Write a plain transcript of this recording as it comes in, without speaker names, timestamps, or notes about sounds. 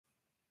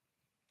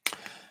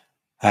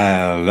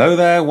Hello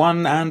there,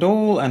 one and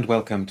all, and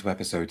welcome to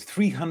episode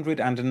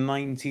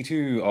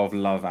 392 of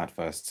Love at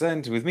First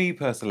Scent with me,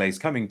 Persolaise,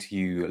 coming to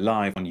you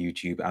live on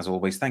YouTube. As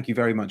always, thank you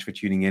very much for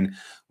tuning in.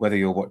 Whether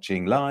you're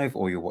watching live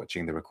or you're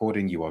watching the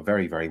recording, you are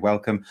very, very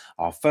welcome.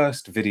 Our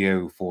first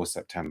video for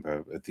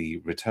September, the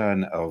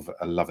return of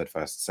Love at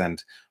First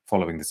Scent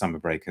following the summer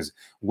break, has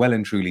well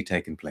and truly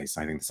taken place.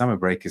 I think the summer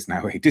break is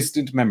now a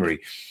distant memory.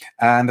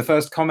 And the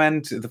first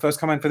comment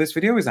for this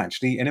video is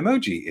actually an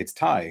emoji. It's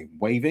Ty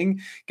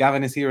waving.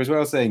 Gavin is here as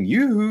well saying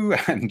yoo-hoo,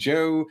 and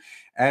Joe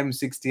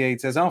M68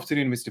 says,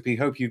 afternoon, Mr. P.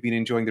 Hope you've been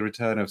enjoying the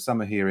return of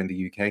summer here in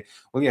the UK.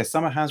 Well, yes,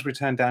 summer has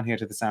returned down here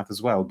to the south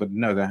as well, but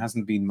no, there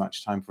hasn't been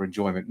much time for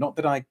enjoyment. Not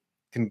that I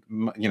can,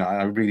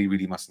 I really,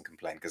 really mustn't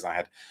complain, because I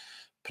had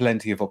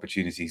plenty of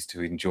opportunities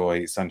to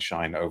enjoy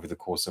sunshine over the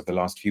course of the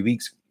last few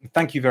weeks.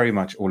 Thank you very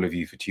much, all of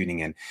you, for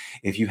tuning in.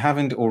 If you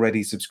haven't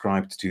already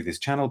subscribed to this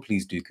channel,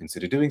 please do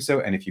consider doing so.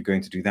 And if you're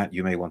going to do that,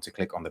 you may want to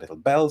click on the little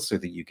bell so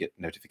that you get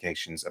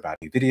notifications about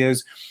new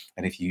videos.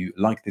 And if you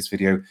like this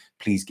video,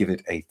 please give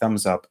it a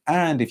thumbs up.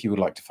 And if you would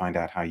like to find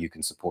out how you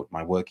can support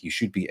my work, you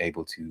should be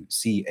able to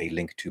see a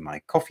link to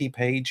my Ko-fi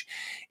page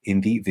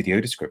in the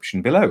video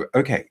description below.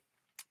 Okay,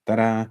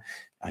 ta-da!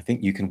 I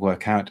think you can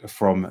work out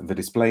from the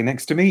display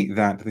next to me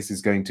that this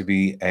is going to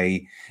be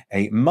a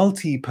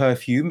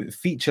multi-perfume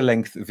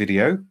feature-length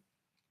video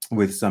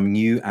with some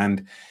new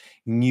and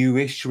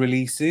newish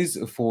releases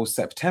for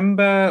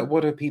September.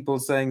 What are people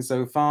saying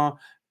so far?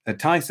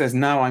 Ty says,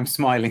 now I'm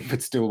smiling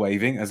but still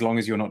waving, as long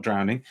as you're not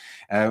drowning.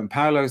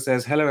 Paolo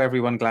says, hello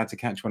everyone, glad to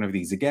catch one of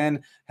these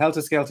again.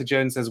 Helter Skelter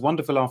Jones says,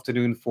 wonderful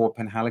afternoon for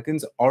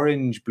Penhaligon's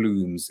orange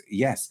blooms.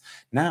 Yes.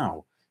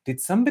 Now, did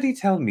somebody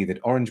tell me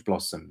that Orange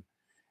Blossom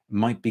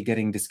might be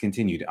getting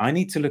discontinued? I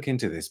need to look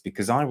into this,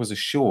 because I was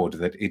assured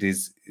that it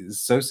is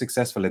so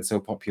successful and so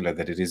popular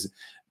that it is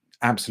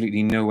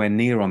absolutely nowhere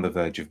near on the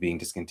verge of being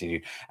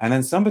discontinued. And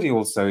then somebody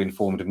also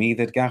informed me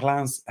that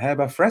Guerlain's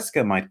Herba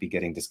Fresca might be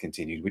getting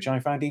discontinued, which I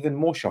found even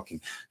more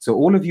shocking. So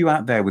all of you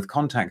out there with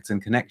contacts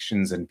and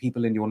connections and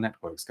people in your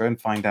networks, go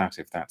and find out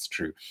if that's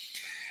true.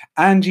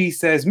 Angie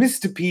says,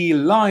 Mr. P,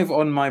 live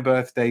on my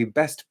birthday,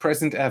 best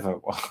present ever.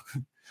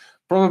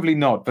 Probably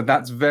not, but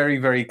that's very,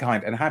 very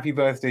kind. And happy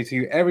birthday to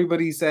you.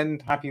 Everybody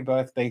send happy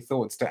birthday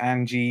thoughts to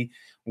Angie,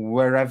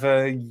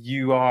 wherever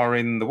you are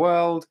in the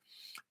world.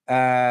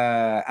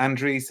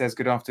 Andre says,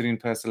 good afternoon,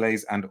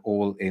 Persolaise, and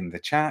all in the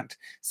chat.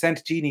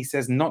 Sent Jeannie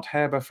says, not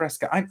Herba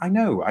Fresca. I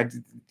know.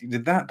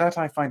 That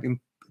I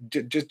find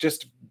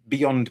just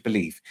beyond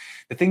belief.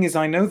 The thing is,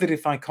 I know that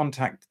if I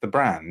contact the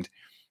brand,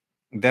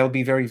 they'll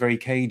be very, very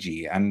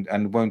cagey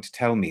and won't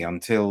tell me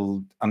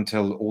until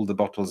all the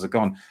bottles are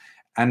gone.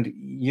 And,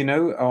 you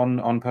know,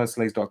 on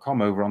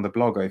Persolaise.com, over on the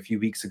blog, a few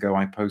weeks ago,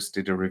 I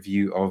posted a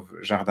review of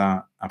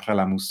Jardin Après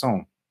la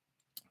Mousson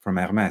from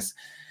Hermès,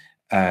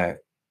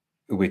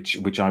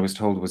 which I was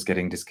told was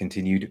getting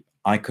discontinued.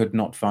 I could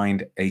not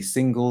find a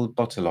single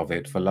bottle of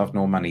it for love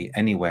nor money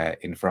anywhere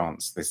in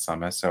France this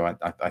summer. So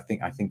I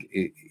think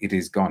it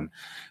is gone.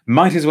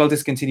 Might as well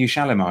discontinue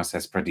Shalimar,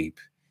 says Pradeep.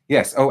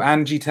 Yes. Oh,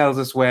 Angie tells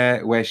us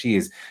where she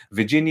is.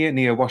 Virginia,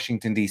 near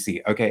Washington,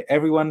 D.C. Okay,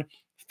 everyone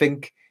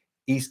think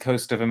East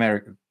Coast of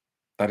America.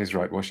 That is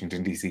right.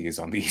 Washington, D.C. is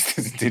on the east,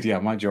 isn't it? Yeah,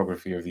 my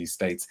geography of these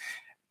states.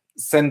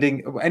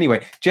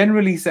 Anyway,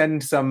 generally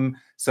send some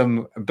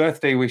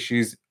birthday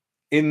wishes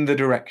in the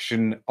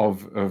direction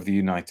of the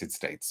United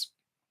States.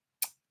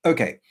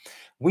 Okay,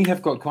 we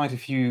have got quite a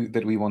few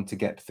that we want to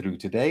get through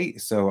today,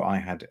 so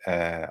I'd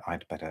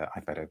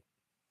better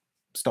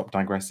stop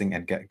digressing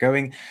and get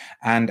going.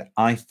 And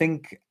I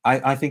think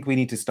we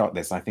need to start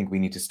this. I think we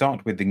need to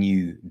start with the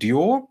new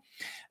Dior.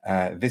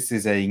 This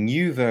is a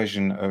new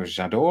version of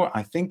J'adore.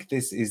 I think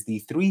this is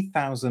the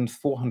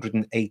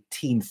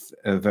 3418th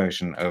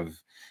version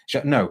of,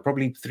 no,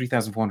 probably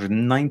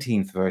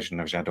 3419th version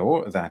of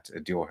J'adore that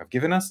Dior have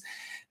given us.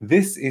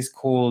 This is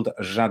called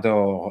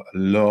J'adore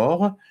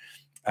L'Or.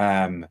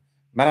 Madame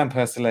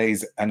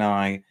Persolaise and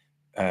I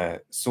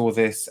saw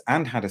this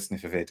and had a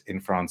sniff of it in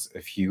France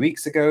a few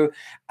weeks ago,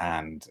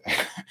 and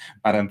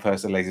Madame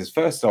Persolaise's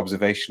first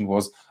observation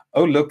was,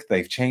 oh look,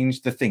 they've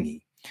changed the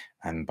thingy.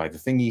 And by the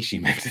thingy, she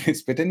meant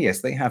this bit, and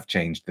yes, they have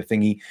changed the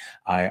thingy.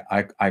 I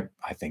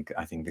think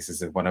this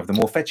is one of the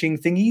more fetching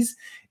thingies.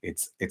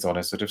 It's on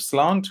a sort of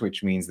slant,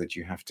 which means that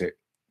you have to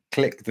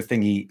click the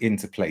thingy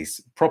into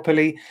place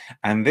properly.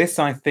 And this,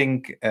 I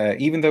think,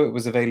 even though it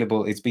was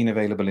available, it's been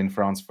available in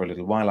France for a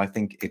little while. I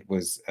think it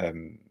was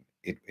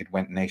it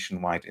went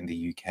nationwide in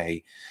the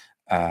UK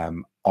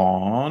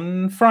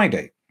on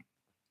Friday.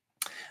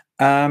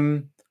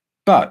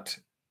 But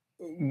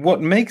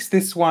what makes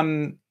this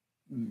one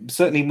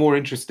certainly more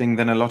interesting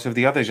than a lot of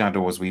the other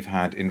J'adores we've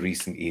had in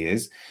recent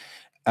years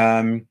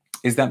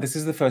is that this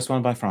is the first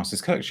one by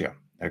Francis Kurkdjian,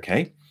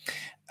 okay?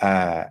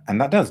 And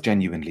that does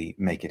genuinely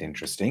make it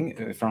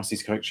interesting.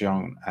 Francis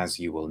Kurkdjian, as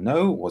you will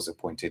know, was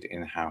appointed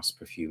in-house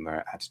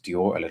perfumer at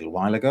Dior a little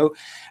while ago,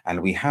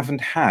 and we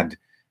haven't had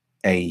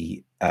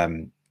a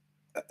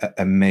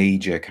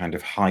major kind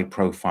of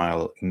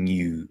high-profile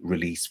new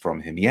release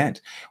from him yet.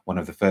 One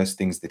of the first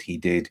things that he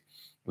did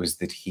was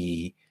that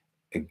he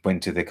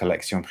went to the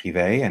Collection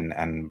Privée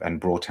and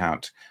brought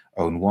out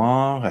Eau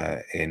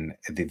Noire in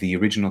the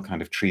original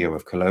kind of trio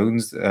of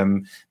colognes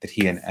that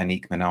he and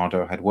Annick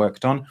Menardo had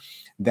worked on.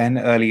 Then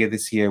earlier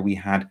this year, we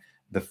had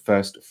the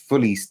first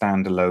fully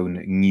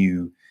standalone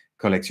new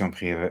Collection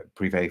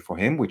Privée for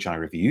him, which I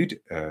reviewed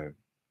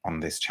on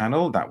this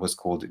channel. That was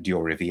called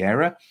Dior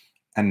Riviera.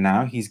 And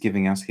now he's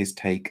giving us his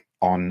take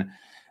on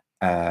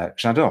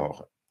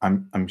J'adore.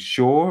 I'm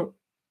sure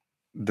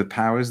the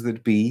powers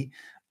that be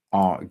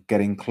are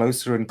getting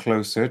closer and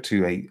closer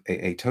to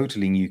a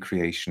totally new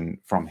creation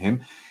from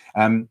him.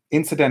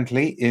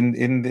 Incidentally,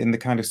 in the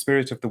kind of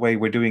spirit of the way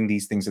we're doing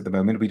these things at the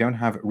moment, we don't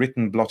have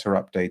written blotter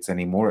updates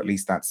anymore. At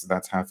least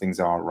that's how things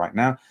are right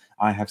now.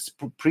 I have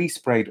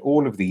pre-sprayed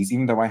all of these,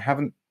 even though I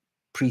haven't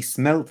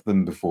pre-smelt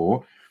them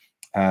before.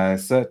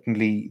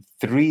 Certainly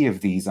 3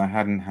 of these I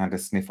hadn't had a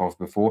sniff of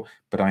before,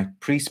 but I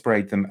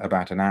pre-sprayed them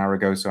about an hour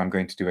ago, so I'm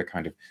going to do a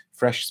kind of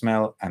fresh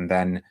smell and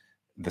then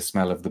the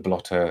smell of the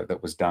blotter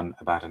that was done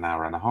about an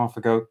hour and a half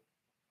ago.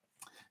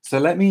 So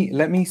let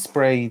me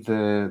spray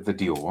the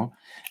Dior.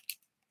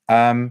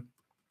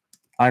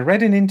 I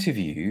read an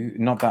interview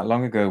not that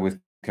long ago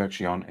with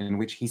Kurkdjian in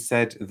which he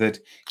said that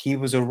he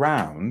was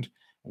around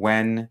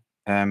when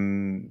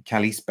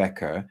Calice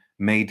Becker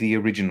made the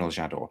original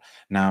J'adore.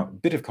 Now,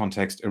 bit of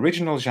context,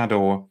 original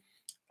J'adore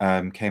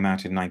came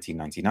out in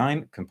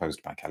 1999,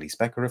 composed by Calice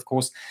Becker, of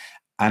course.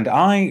 And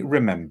I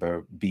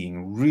remember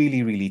being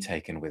really, really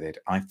taken with it.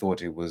 I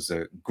thought it was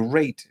a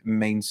great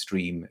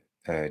mainstream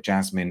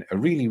jasmine, a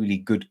really, really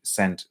good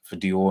scent for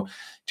Dior.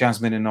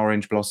 Jasmine and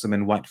orange blossom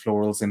and white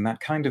florals in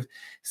that kind of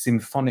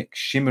symphonic,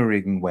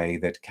 shimmering way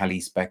that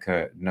Calice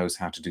Becker knows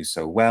how to do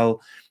so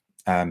well.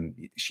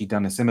 She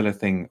did a similar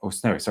thing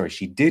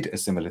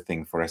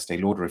for Estee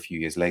Lauder a few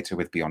years later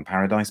with Beyond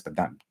Paradise, but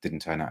that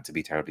didn't turn out to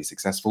be terribly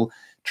successful.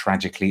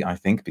 Tragically, I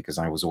think, because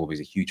I was always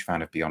a huge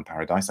fan of Beyond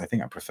Paradise. I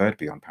think I preferred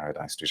Beyond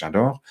Paradise to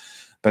J'adore.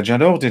 But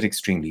J'adore did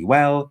extremely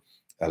well.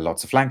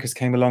 Lots of flankers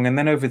came along. And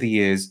then over the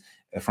years,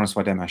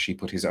 François Demachy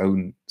put his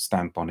own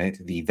stamp on it,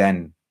 the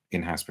then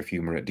in-house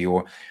perfumer at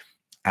Dior.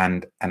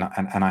 And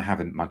I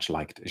haven't much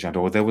liked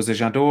J'adore. There was a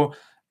J'adore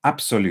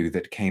Absolu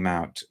that came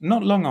out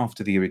not long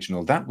after the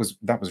original. That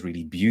was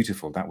really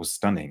beautiful. That was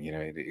stunning. You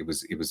know, it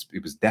was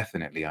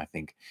definitely, I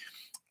think,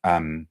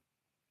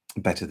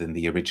 better than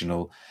the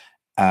original.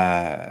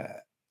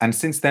 And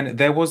since then,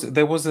 there was a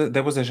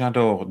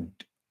J'adore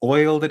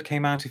oil that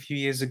came out a few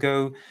years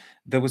ago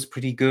that was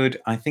pretty good.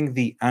 I think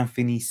the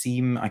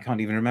Infinissime, I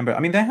can't even remember.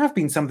 I mean, there have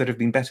been some that have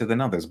been better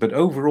than others, but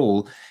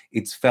overall,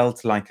 it's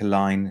felt like a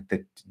line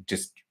that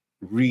just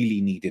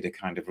really needed a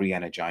kind of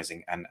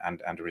re-energizing and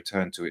a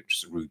return to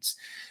its roots,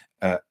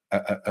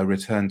 a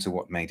return to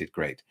what made it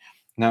great.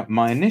 Now,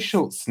 my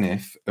initial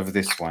sniff of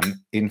this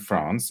one in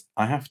France,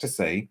 I have to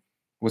say,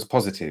 was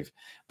positive,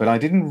 but I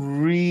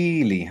didn't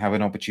really have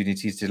an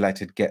opportunity to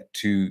let it get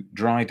to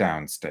dry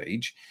down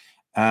stage.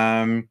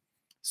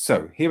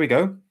 So here we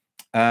go.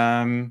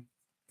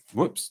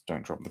 Whoops,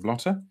 don't drop the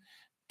blotter.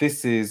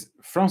 This is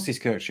Francis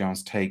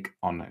Kurkdjian's take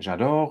on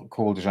J'adore,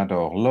 called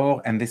J'adore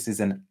L'Or, and this is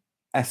an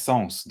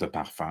essence de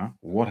parfum,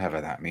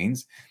 whatever that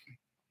means.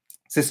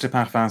 Sister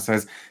Parfum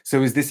says,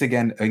 so is this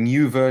again a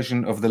new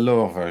version of the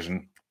L'Or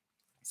version?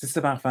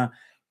 Sister Parfum,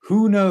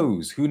 who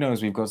knows? Who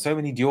knows? We've got so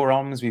many Dior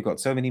Hommes, we've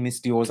got so many Miss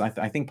Diors.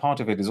 I think part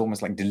of it is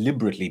almost like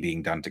deliberately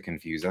being done to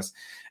confuse us.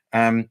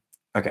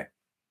 Okay.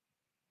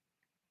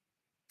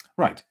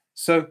 Right.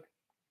 So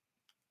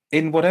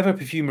in whatever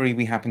perfumery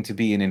we happened to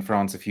be in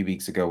France a few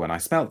weeks ago when I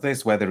smelt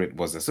this, whether it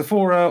was a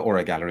Sephora or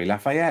a Galeries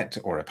Lafayette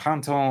or a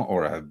Printemps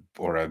or a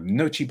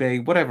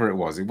Nocibé, whatever it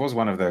was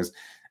one of those.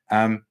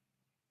 The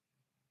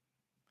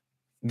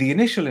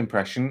initial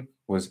impression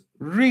was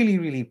really,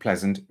 really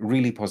pleasant,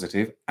 really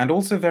positive, and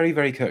also very,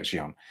 very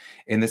Kurkdjian,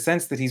 in the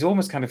sense that he's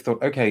almost kind of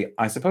thought, okay,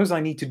 I suppose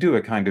I need to do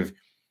a kind of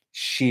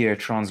sheer,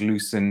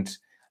 translucent,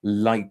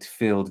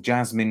 light-filled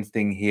jasmine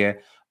thing here,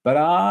 but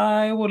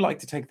I would like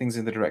to take things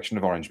in the direction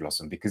of orange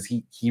blossom, because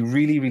he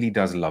really, really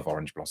does love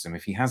orange blossom.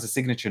 If he has a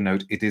signature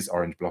note, it is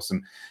orange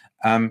blossom.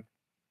 And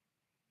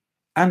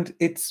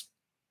it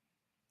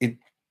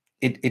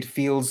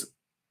feels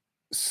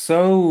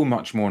so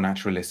much more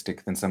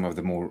naturalistic than some of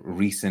the more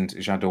recent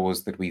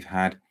J'adores that we've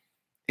had.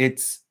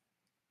 It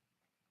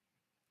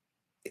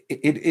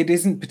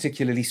isn't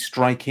particularly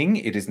striking,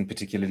 it isn't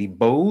particularly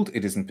bold,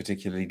 it isn't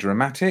particularly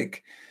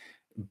dramatic.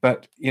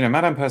 But, you know,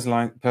 Madame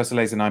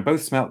Persolaise and I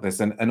both smelt this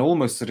and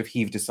almost sort of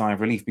heaved a sigh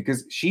of relief,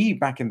 because she,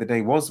 back in the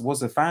day,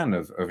 was a fan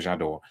of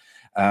J'adore,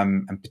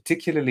 and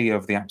particularly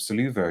of the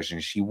Absolu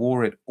version. She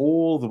wore it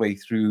all the way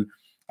through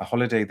a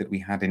holiday that we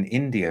had in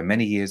India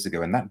many years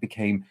ago, and that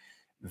became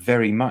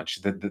very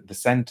much the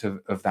scent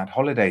of that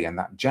holiday, and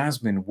that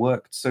jasmine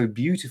worked so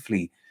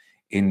beautifully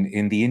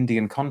in the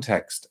Indian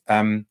context.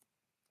 And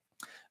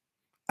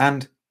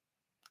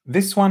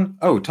This one,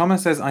 oh,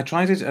 Thomas says, I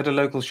tried it at a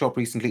local shop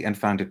recently and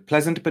found it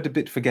pleasant, but a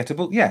bit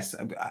forgettable. Yes,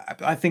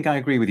 I think I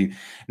agree with you.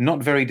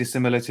 Not very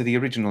dissimilar to the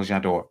original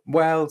J'adore.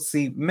 Well,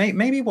 see,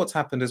 maybe what's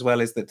happened as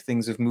well is that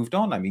things have moved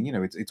on. I mean, you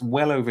know, it's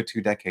well over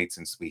 2 decades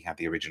since we had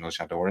the original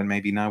J'adore, and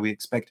maybe now we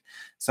expect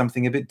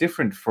something a bit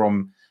different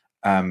from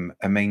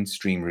a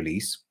mainstream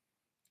release.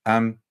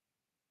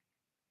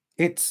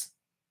 It's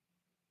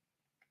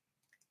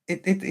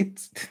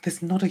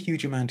there's not a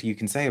huge amount you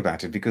can say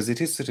about it because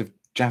it is sort of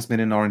jasmine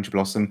and orange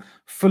blossom,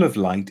 full of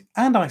light,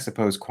 and I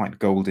suppose quite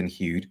golden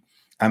hued.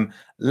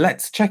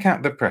 Let's check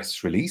out the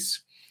press release,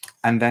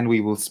 and then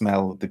we will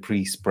smell the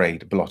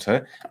pre-sprayed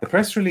blotter. The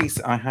press release,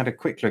 I had a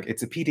quick look.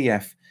 It's a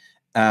PDF.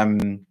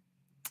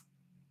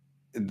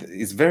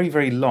 Is very,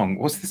 very long.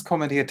 What's this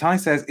comment here? Ty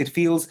says, it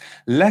feels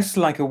less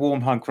like a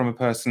warm hug from a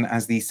person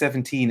as the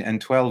 17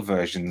 and 12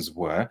 versions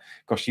were.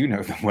 Gosh, you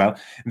know them well.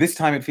 This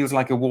time it feels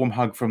like a warm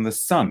hug from the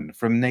sun,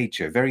 from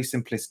nature. Very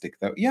simplistic,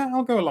 though. Yeah,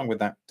 I'll go along with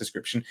that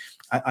description.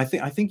 I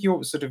think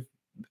you're sort of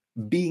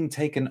being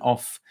taken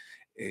off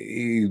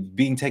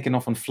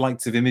on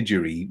flights of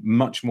imagery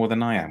much more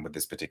than I am with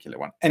this particular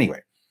one.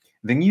 Anyway,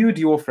 the new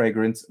Dior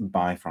fragrance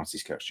by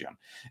Francis Kurkdjian.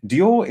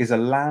 Dior is a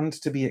land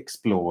to be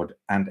explored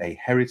and a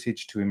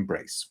heritage to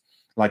embrace.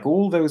 Like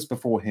all those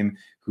before him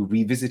who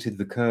revisited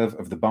the curve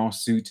of the bar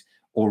suit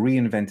or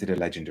reinvented a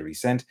legendary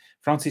scent,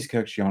 Francis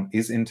Kurkdjian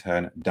is in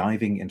turn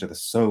diving into the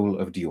soul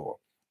of Dior.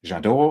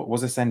 J'adore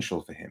was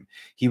essential for him.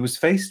 He was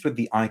faced with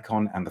the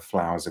icon and the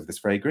flowers of this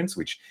fragrance,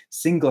 which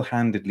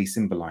single-handedly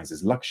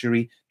symbolizes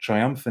luxury,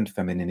 triumphant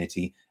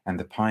femininity, and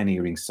the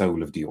pioneering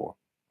soul of Dior.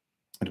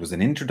 It was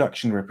an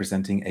introduction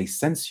representing a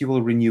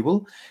sensual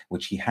renewal,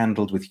 which he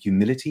handled with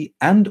humility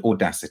and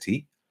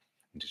audacity,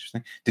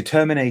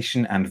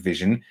 determination and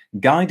vision,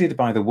 guided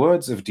by the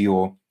words of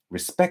Dior,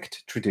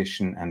 respect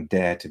tradition and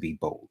dare to be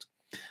bold.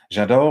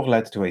 J'adore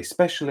led to a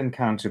special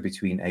encounter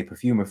between a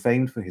perfumer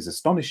famed for his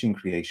astonishing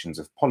creations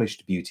of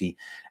polished beauty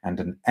and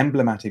an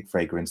emblematic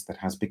fragrance that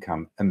has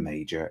become a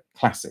major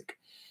classic.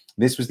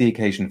 This was the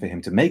occasion for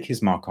him to make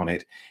his mark on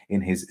it in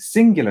his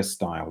singular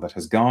style that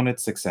has garnered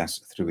success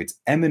through its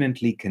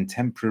eminently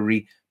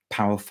contemporary,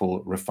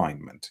 powerful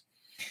refinement.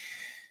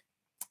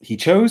 He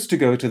chose to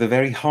go to the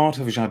very heart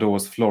of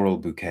J'adore's floral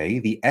bouquet,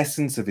 the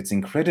essence of its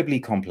incredibly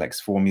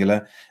complex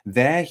formula.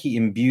 There he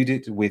imbued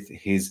it with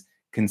his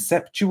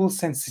conceptual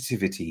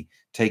sensitivity,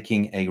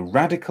 taking a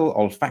radical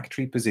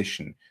olfactory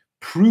position.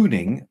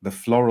 Pruning the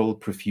floral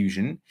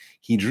profusion,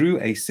 he drew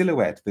a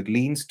silhouette that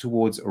leans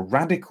towards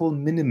radical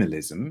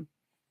minimalism,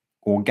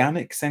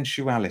 organic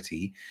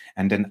sensuality,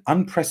 and an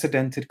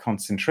unprecedented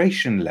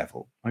concentration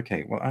level.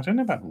 Okay, well, I don't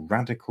know about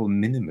radical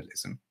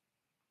minimalism.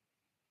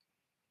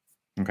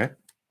 Okay.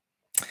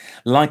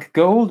 Like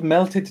gold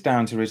melted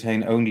down to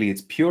retain only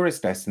its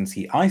purest essence,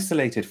 he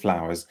isolated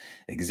flowers,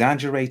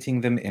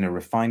 exaggerating them in a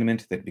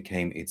refinement that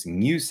became its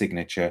new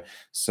signature,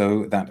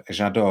 so that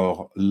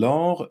J'adore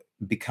l'or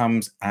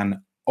becomes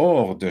an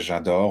or de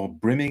J'adore,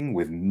 brimming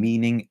with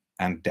meaning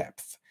and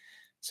depth.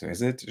 So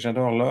is it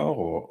J'adore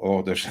l'or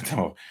or de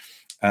J'adore?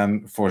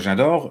 For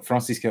J'adore,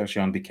 Francis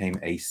Kurkdjian became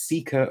a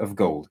seeker of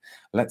gold.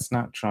 Let's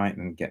now try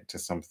and get to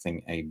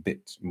something a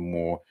bit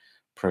more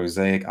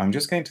prosaic. I'm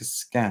just going to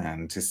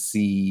scan to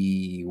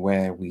see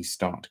where we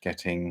start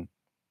getting...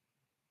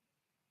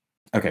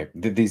 Okay,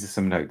 these are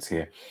some notes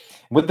here.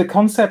 With the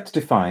concept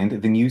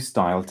defined, the new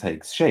style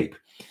takes shape.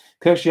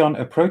 Kurkdjian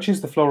approaches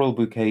the floral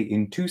bouquet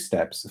in 2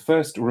 steps,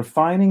 first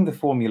refining the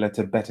formula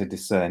to better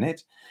discern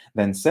it,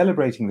 then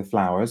celebrating the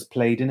flowers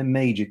played in a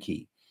major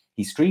key.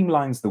 He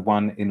streamlines the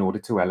one in order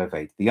to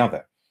elevate the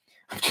other.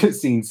 I've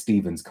just seen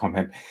Stephen's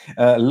comment.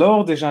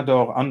 L'or de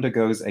J'adore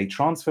undergoes a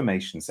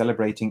transformation,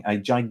 celebrating a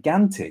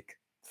gigantic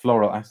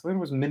floral, I thought it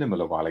was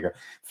minimal a while ago,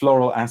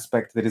 floral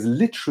aspect that is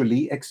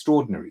literally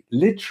extraordinary.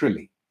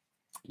 Literally.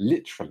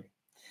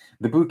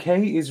 The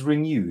bouquet is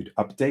renewed,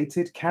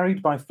 updated,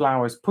 carried by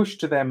flowers pushed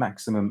to their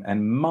maximum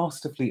and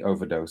masterfully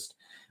overdosed.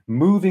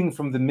 Moving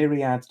from the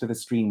myriad to the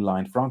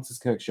streamlined, Francis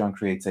Kurkdjian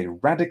creates a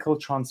radical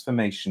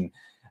transformation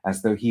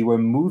as though he were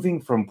moving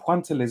from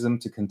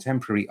pointillism to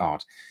contemporary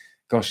art.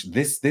 Gosh,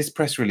 this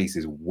press release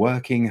is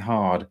working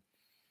hard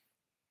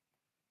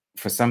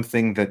for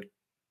something that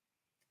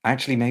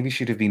actually maybe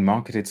should have been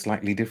marketed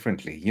slightly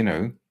differently, you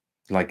know,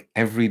 like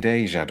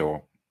everyday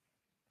J'adore.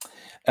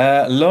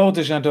 L'or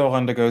de J'adore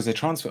undergoes a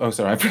transfer... Oh,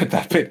 sorry, I've read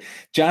that bit.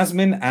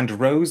 Jasmine and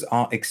rose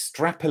are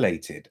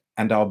extrapolated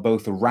and are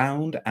both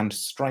round and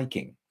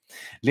striking.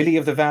 Lily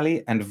of the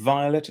valley and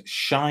violet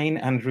shine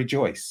and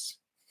rejoice.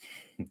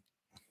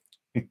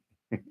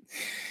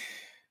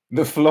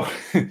 The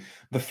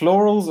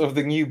florals of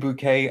the new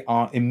bouquet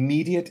are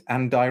immediate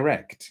and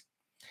direct.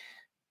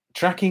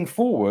 Tracking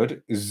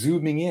forward,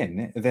 zooming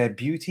in, their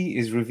beauty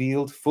is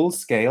revealed full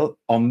scale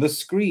on the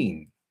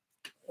screen.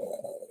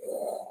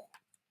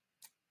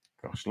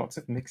 Gosh, lots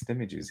of mixed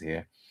images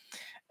here.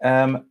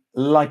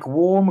 Like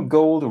warm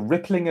gold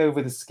rippling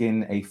over the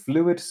skin, a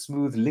fluid,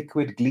 smooth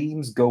liquid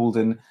gleams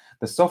golden,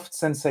 the soft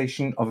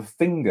sensation of a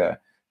finger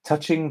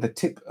touching the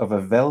tip of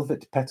a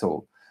velvet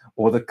petal.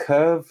 or the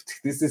curve,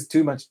 this is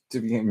too much to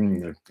be,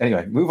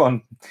 anyway, move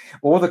on,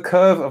 or the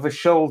curve of a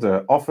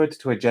shoulder offered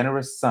to a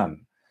generous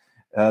son.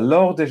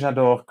 L'Or de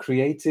J'adore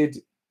created,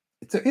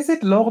 so is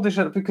it L'Or de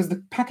J'adore? Because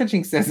the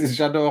packaging says it's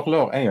J'adore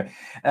L'Or. Anyway,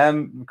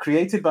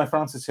 created by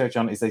Francis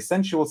Kurkdjian is a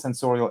sensual,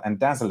 sensorial, and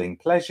dazzling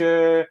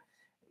pleasure,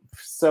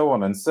 so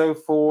on and so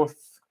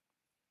forth.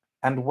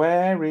 And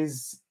where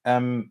is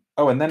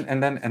oh, and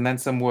then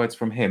some words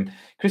from him.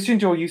 Christian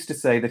Dior used to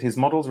say that his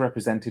models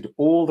represented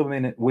all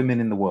the women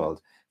in the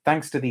world.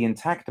 Thanks to the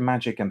intact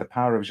magic and the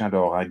power of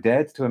J'adore, I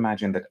dared to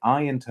imagine that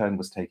I, in turn,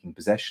 was taking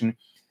possession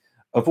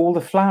of all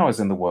the flowers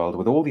in the world,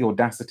 with all the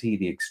audacity,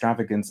 the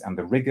extravagance, and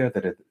the rigor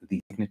that are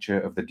the signature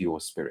of the Dior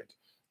spirit.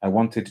 I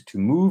wanted to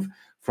move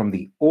from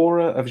the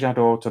aura of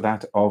J'adore to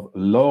that of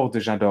L'Or de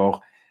J'adore,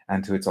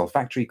 and to its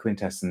olfactory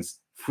quintessence,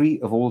 free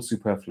of all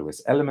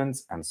superfluous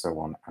elements, and so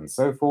on and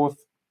so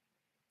forth.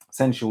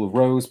 Sensual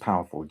rose,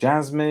 powerful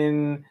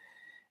jasmine.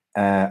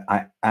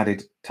 I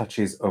added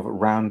touches of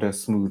rounder,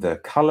 smoother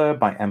color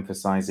by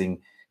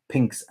emphasizing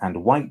pinks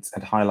and whites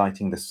and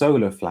highlighting the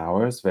solar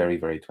flowers, very,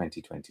 very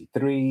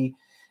 2023.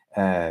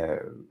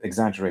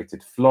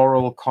 Exaggerated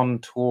floral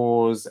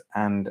contours,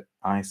 and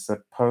I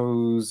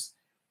suppose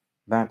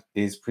that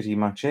is pretty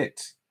much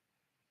it.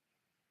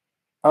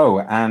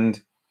 Oh,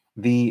 and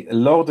the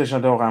L'Or de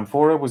J'adore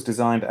amphora was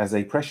designed as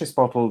a precious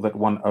bottle that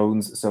one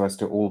owns so as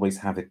to always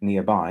have it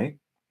nearby.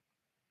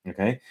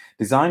 Okay,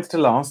 designed to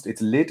last,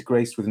 its lid,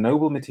 graced with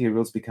noble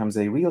materials, becomes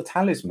a real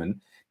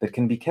talisman that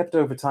can be kept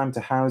over time to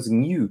house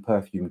new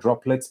perfume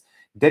droplets.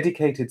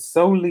 Dedicated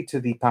solely to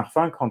the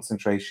parfum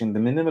concentration, the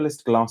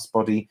minimalist glass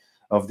body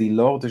of the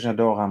L'Or de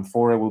J'adore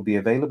amphora will be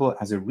available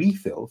as a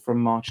refill from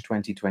March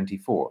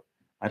 2024.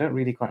 I don't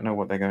really quite know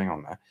what they're going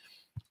on there.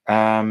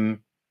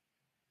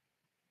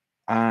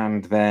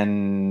 And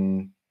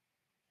then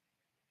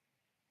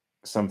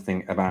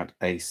something about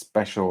a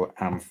special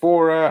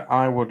amphora.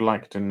 I would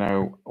like to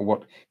know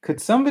what, could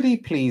somebody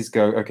please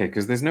go, okay,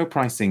 because there's no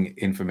pricing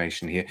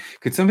information here.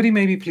 Could somebody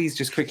maybe please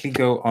just quickly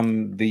go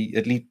on the,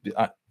 at least,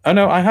 oh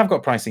no, I have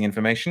got pricing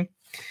information.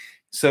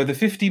 So the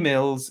 50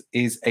 mils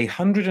is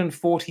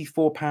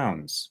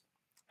 £144.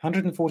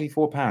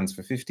 £144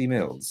 for 50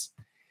 mils.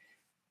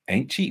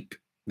 Ain't cheap.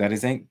 That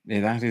is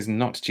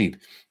not cheap.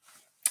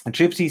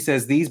 Tripty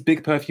says, these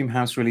big perfume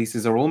house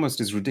releases are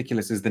almost as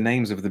ridiculous as the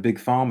names of the big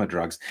pharma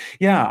drugs.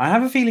 Yeah, I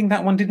have a feeling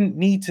that one didn't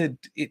need to,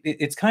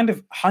 it's kind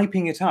of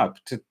hyping it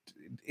up to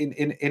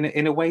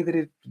in a way that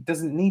it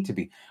doesn't need to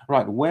be.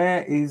 Right,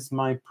 where is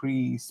my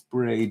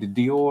pre-sprayed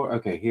Dior?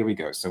 Okay, here we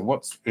go. So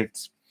what's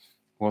it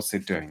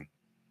doing?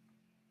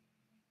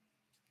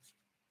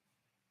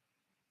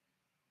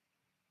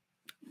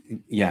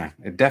 Yeah,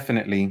 it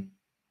definitely,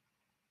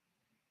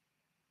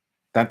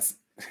 that's,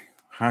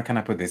 how can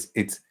I put this?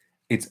 It's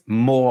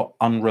more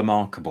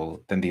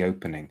unremarkable than the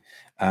opening.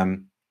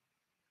 The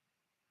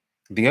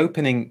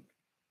opening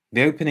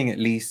at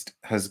least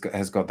has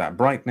got that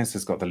brightness,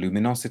 has got the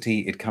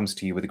luminosity. It comes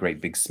to you with a great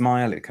big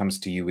smile. It comes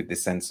to you with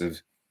this sense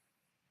of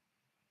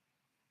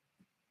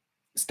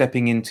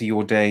stepping into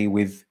your day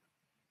with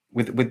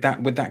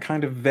that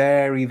kind of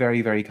very,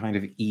 very, very kind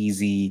of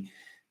easy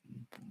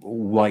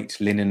white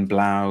linen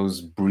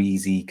blouse,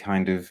 breezy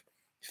kind of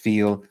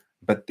feel.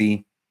 But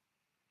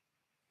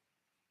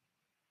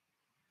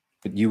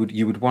you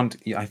would want,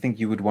 I think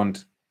you would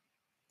want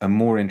a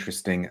more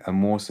interesting, a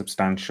more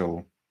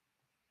substantial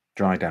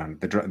dry down.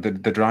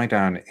 The dry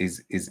down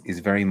is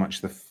very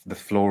much the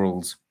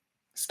florals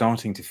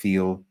starting to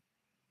feel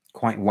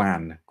quite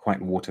wan,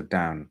 quite watered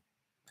down.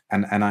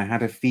 And I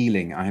had a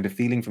feeling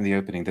from the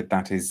opening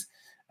that is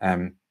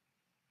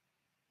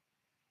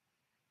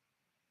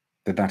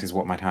that is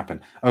what might happen.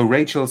 Oh,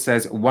 Rachel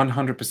says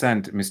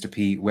 100%, Mr.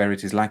 P, where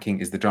it is lacking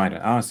is the dry down.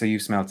 Ah, so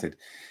you've smelt it.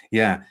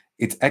 Yeah,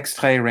 it's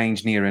extrait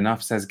range near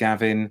enough, says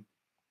Gavin.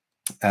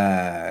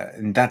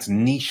 And that's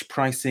niche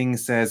pricing,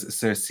 says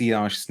Sir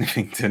C.R.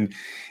 Sniffington.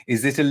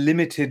 Is it a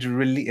limited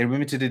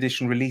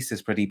edition release,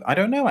 says Pradeep? I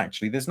don't know,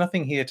 actually. There's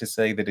nothing here to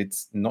say that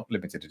it's not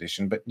limited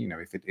edition, but you know,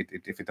 if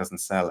it doesn't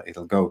sell,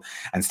 it'll go.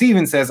 And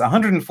Stephen says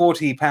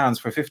 £140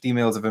 for 50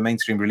 mils of a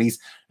mainstream release.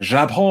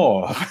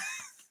 J'abhorre.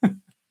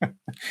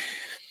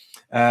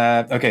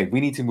 Okay, we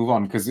need to move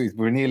on because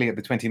we're nearly at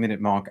the 20-minute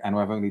mark and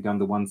I've only done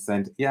the 1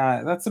 cent.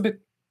 Yeah, that's a bit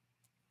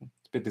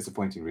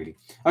disappointing, really.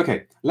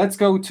 Okay, let's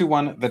go to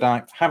one that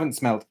I haven't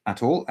smelt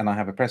at all, and I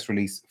have a press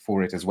release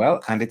for it as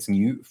well, and it's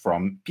new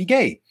from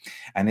Piguet,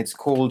 and it's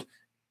called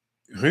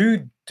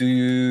Rue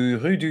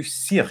du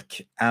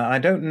Cirque. And I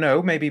don't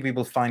know, maybe we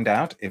will find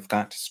out if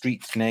that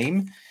street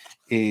name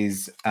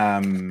is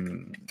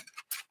relevant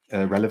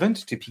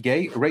to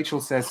Piguet.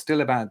 Rachel says,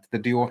 still about the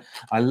Dior,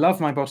 I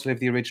love my bottle of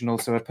the original,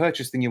 so I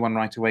purchased the new one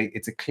right away.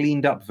 It's a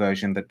cleaned up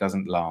version that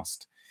doesn't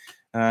last.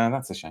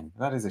 That's a shame.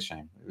 That is a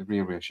shame. A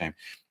real shame.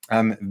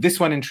 This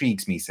one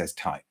intrigues me, says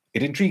Ty.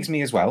 It intrigues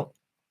me as well,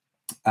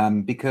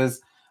 because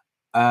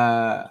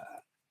I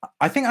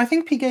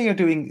think Piguet are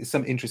doing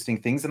some interesting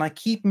things, and I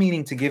keep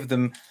meaning to give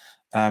them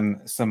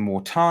some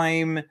more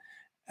time.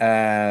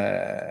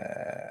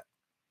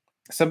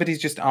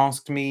 Somebody's just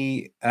asked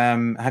me,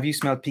 have you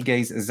smelled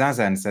Piguet's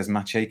Zazen, says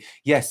Mache.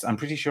 Yes, I'm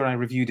pretty sure I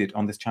reviewed it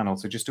on this channel,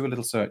 so just do a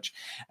little search.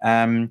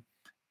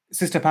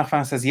 Sister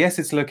Parfum says, yes,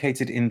 it's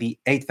located in the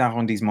 8th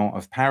arrondissement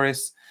of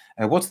Paris.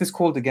 What's this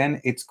called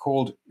again? It's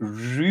called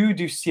Rue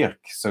du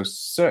Cirque, so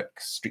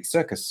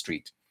Circus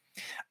Street.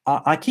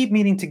 I keep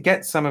meaning to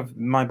get some of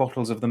my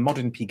bottles of the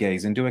modern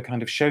Piguets and do a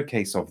kind of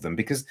showcase of them,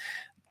 because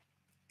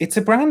it's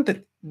a brand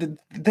that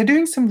they're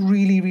doing some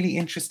really, really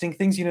interesting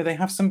things. You know, they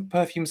have some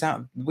perfumes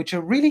out which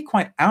are really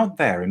quite out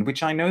there, and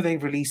which I know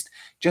they've released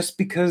just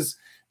because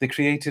the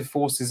creative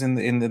forces in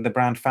the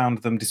brand found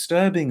them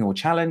disturbing or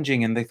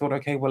challenging, and they thought,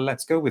 okay, well,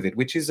 let's go with it,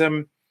 which is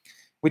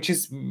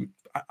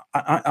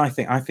I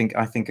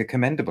think a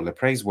commendable, a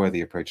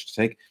praiseworthy approach to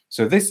take.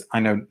 So this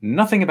I know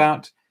nothing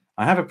about.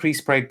 I have a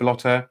pre-sprayed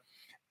blotter,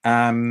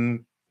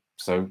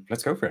 so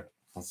let's go for it.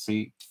 I'll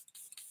see.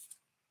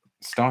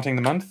 Starting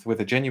the month with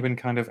a genuine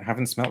kind of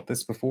haven't smelt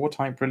this before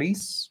type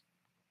release.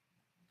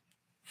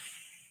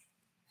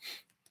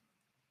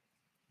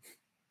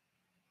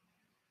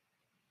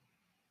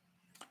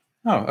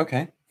 Oh,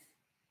 okay.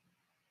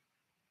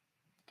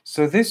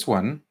 So this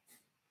one,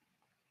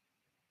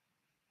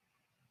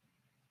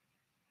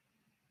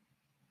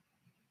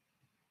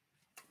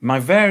 my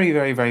very,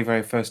 very, very,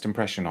 very first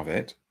impression of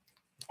it,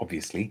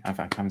 obviously, I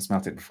haven't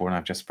smelt it before and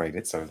I've just sprayed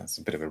it, so that's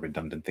a bit of a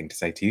redundant thing to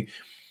say to you,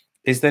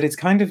 is that it's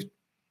kind of,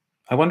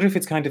 I wonder if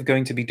it's kind of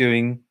going to be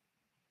doing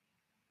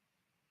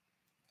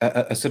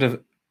a sort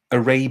of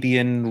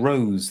Arabian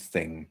rose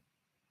thing,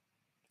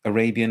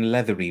 Arabian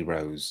leathery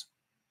rose.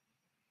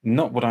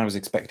 Not what I was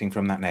expecting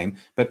from that name,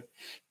 but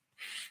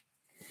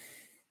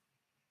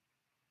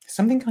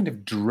something kind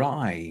of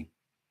dry,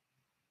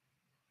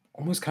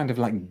 almost kind of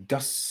like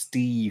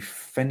dusty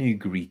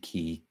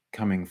fenugreek-y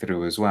coming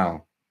through as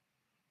well.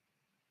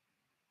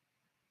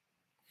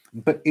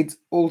 But it's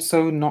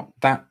also not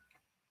that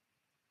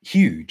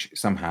huge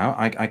somehow.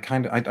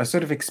 I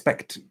sort of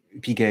expect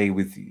Piguet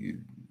with,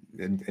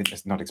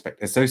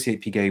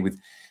 associate Piguet with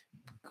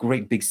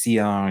great big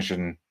sillage,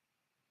 and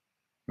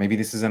maybe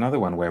this is another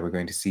one where we're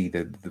going to see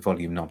the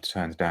volume knob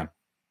turned down.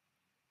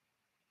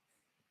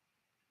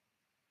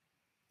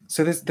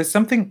 So there's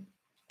something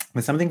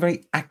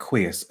very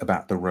aqueous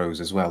about the rose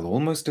as well,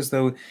 almost as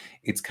though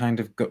it's kind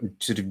of got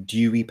sort of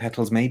dewy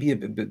petals, maybe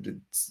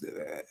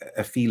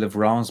a feel of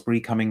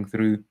raspberry coming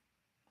through.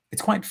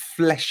 It's quite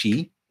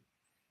fleshy.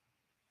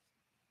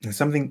 There's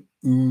something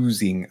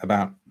oozing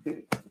about,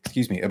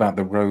 excuse me, about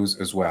the rose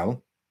as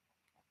well.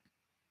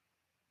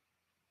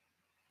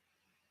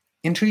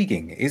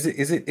 Intriguing. Is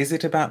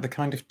it about the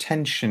kind of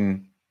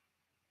tension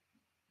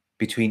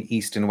between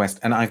East and West?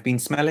 And I've been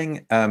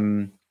smelling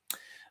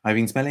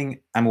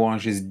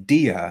Amouage's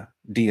Dear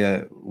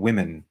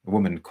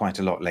woman quite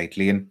a lot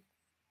lately,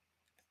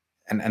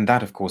 and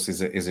that of course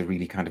is a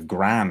really kind of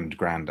grand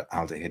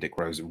aldehydic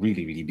rose,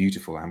 really, really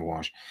beautiful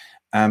Amouage.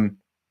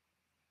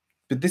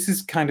 But this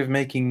is kind of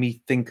making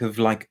me think of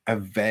like a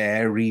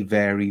very,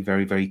 very,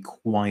 very, very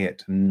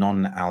quiet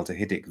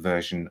non-aldehydic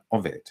version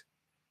of it.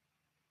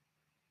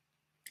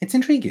 It's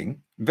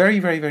intriguing, very,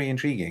 very, very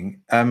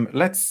intriguing.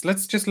 Let's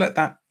just let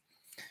that.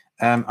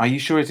 Are you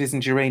sure it isn't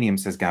geranium,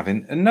 says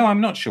Gavin? No,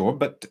 I'm not sure,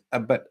 but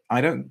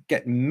I don't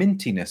get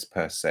mintiness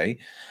per se.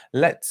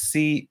 Let's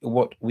see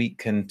what we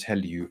can tell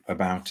you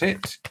about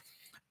it.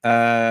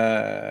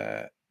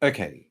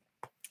 Okay,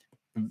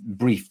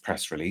 brief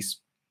press release.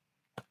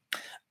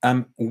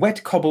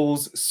 Wet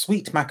cobbles,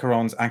 sweet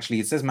macarons.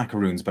 Actually, it says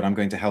macaroons, but I'm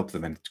going to help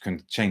them and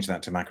can change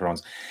that to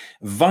macarons.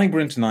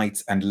 Vibrant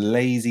nights and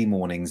lazy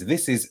mornings.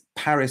 This is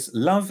Paris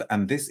love,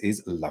 and this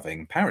is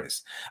loving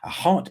Paris. A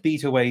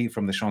heartbeat away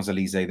from the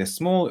Champs-Élysées, the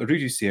small Rue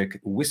du Cirque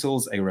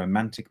whistles a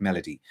romantic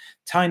melody.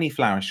 Tiny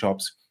flower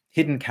shops,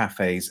 hidden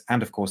cafes,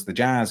 and of course the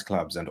jazz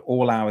clubs and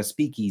all-hour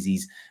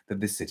speakeasies that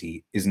this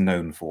city is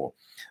known for.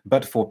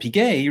 But for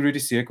Piguet, Rue du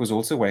Cirque was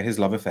also where his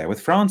love affair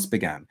with France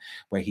began,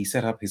 where he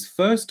set up his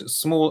first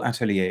small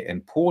atelier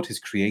and poured his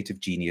creative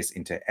genius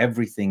into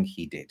everything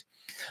he did.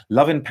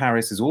 Love in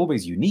Paris is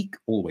always unique,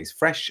 always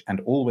fresh, and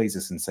always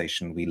a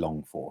sensation we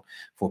long for.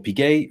 For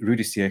Piguet, Rue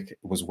du Cirque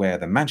was where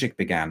the magic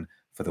began.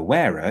 For the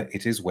wearer,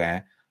 it is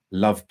where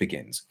love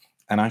begins.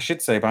 And I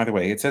should say, by the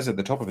way, it says at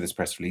the top of this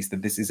press release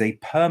that this is a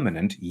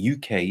permanent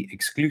UK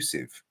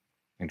exclusive.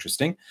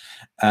 Interesting.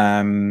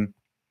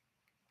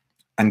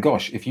 And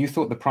gosh, if you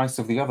thought the price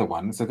of the other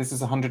one, so this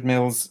is 100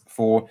 mils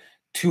for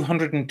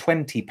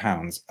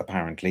 £220,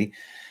 apparently.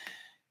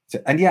 So,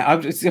 and yeah, I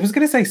was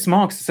going to say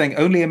Smarks saying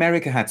only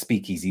America had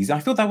speakeasies. I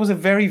thought that was a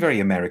very, very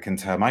American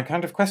term. I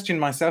kind of questioned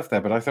myself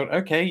there, but I thought,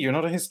 okay, you're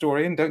not a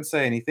historian, don't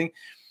say anything.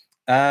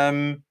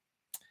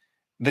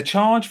 The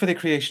charge for the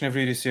creation of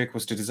Rue du Cirque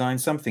was to design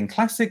something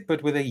classic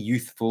but with a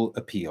youthful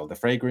appeal. The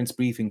fragrance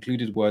brief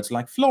included words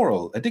like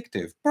floral,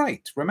 addictive,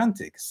 bright,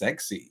 romantic,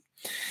 sexy.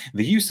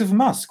 The use of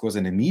musk was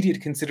an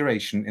immediate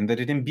consideration in that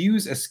it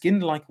imbues a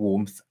skin-like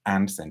warmth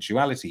and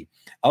sensuality.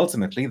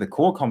 Ultimately, the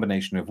core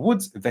combination of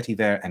woods,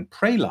 vetiver, and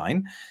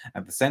praline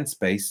at the scent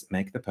space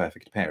make the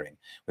perfect pairing.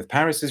 With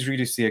Paris's Rue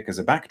Du Cirque as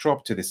a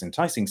backdrop to this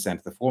enticing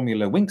scent, the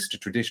formula winks to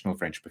traditional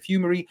French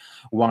perfumery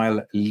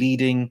while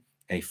leading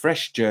a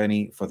fresh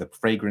journey for the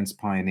fragrance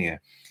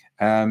pioneer.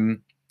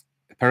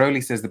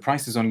 Paroli says the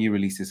prices on new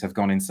releases have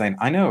gone insane.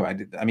 I know.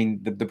 I mean,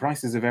 the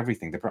prices of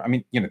everything.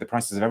 The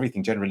prices of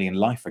everything generally in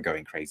life are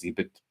going crazy,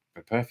 but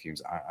for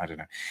perfumes, I don't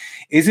know.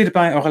 Is it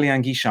by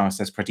Aurélien Guichard,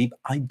 says Pradeep?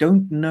 I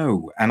don't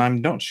know, and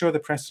I'm not sure the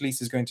press release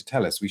is going to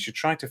tell us. We should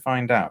try to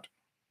find out.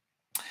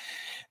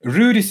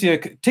 Rue du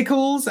Cirque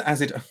tickles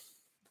as it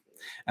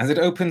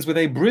opens with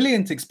a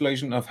brilliant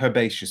explosion of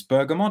herbaceous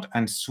bergamot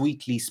and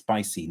sweetly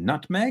spicy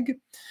nutmeg.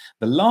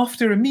 The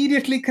laughter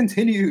immediately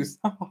continues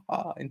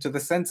into the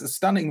scent's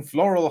stunning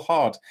floral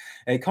heart,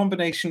 a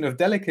combination of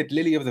delicate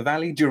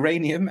lily-of-the-valley,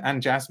 geranium,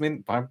 and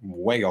jasmine. I'm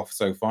way off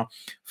so far.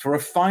 For a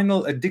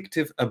final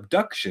addictive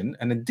abduction,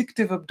 an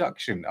addictive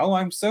abduction. Oh,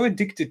 I'm so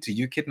addicted to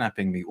you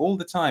kidnapping me all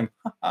the time.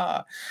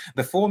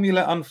 The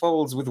formula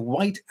unfolds with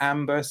white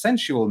amber,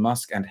 sensual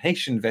musk, and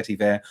Haitian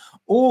vetiver,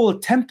 all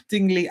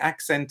temptingly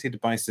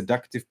accented by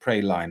seductive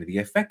praline. The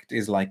effect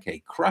is like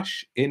a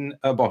crush in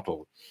a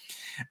bottle.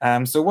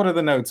 So what are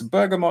the notes?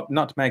 Bergamot,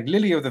 nutmeg,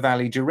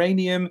 lily-of-the-valley,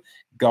 geranium,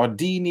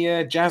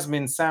 gardenia,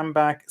 jasmine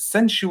sambac,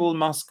 sensual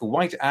musk,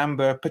 white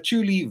amber,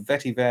 patchouli,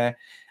 vetiver,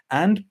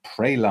 and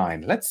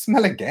praline. Let's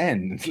smell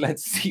again.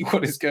 Let's see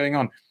what is going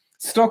on.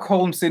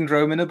 Stockholm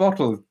Syndrome in a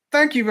bottle.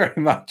 Thank you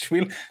very much.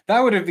 That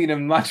would have been a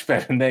much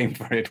better name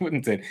for it,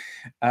 wouldn't it?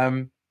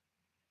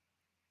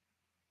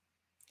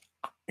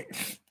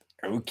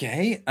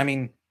 Okay, I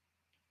mean,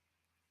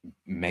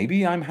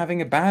 maybe I'm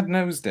having a bad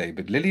nose day,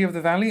 but Lily of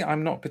the Valley,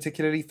 I'm not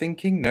particularly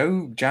thinking.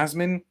 No,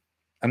 jasmine,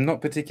 I'm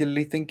not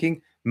particularly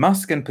thinking.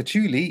 Musk and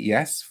patchouli,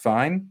 yes,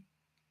 fine.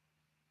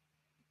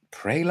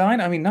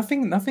 Praline, I mean,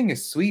 nothing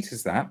as sweet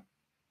as that.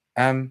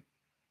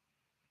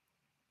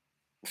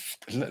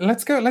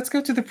 Let's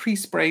go to the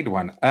pre-sprayed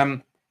one.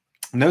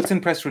 Notes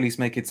and press release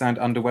make it sound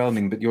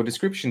underwhelming, but your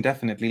description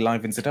definitely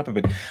livens it up a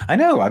bit. I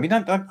know. I mean,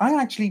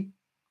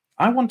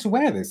 I want to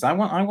wear this. I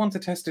want to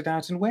test it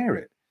out and wear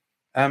it.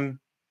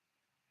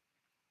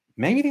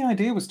 Maybe the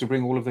idea was to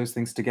bring all of those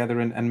things together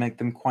and make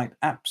them quite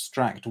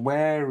abstract.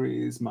 Where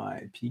is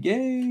my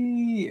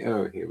Piguet?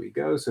 Oh, here we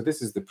go. So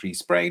this is the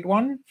pre-sprayed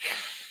one.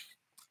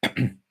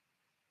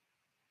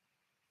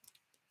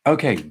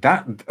 Okay,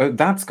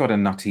 that's got a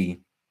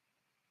nutty,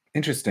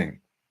 interesting.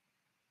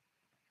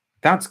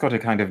 That's got a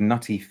kind of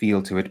nutty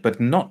feel to it,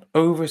 but not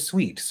over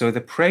sweet. So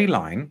the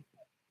praline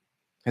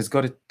has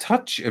got a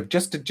touch of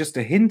just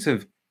a hint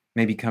of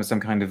maybe some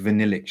kind of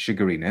vanillic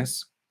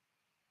sugariness,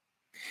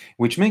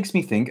 which makes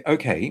me think,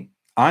 okay,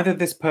 either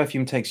this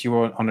perfume takes you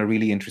on a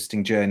really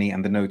interesting journey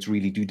and the notes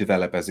really do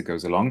develop as it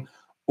goes along,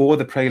 or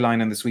the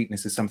praline and the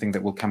sweetness is something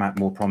that will come out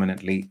more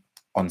prominently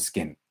on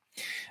skin,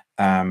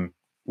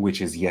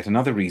 which is yet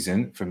another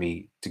reason for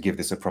me to give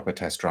this a proper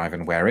test drive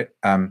and wear it.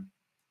 And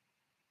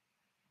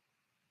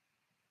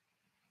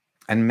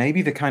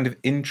maybe the kind of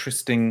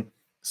interesting,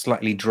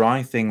 slightly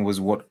dry thing was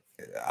what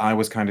I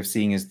was kind of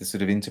seeing as the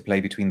sort of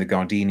interplay between the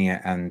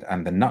gardenia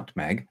and the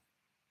nutmeg.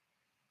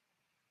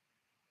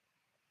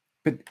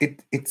 But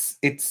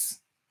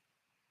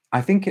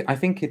I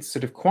think its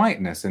sort of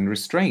quietness and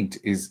restraint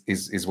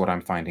is what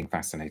I'm finding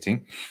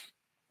fascinating.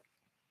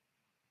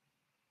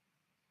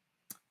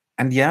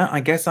 And yeah,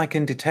 I guess I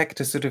can detect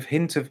a sort of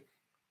hint of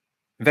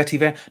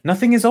vetiver.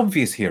 Nothing is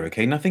obvious here,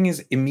 okay? Nothing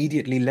is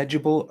immediately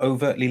legible,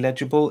 overtly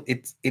legible.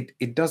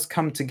 It does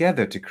come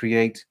together to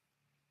create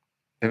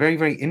a very,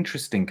 very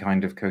interesting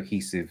kind of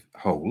cohesive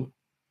whole.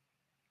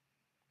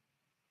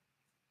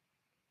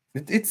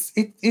 It's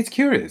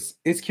curious.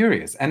 It's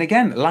curious. And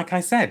again, like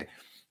I said,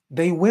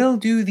 they will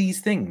do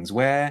these things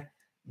where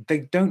they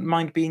don't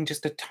mind being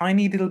just a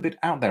tiny little bit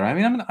out there. I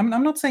mean, I'm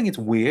not saying it's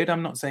weird.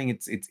 I'm not saying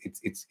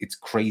it's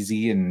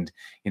crazy and,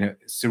 you know,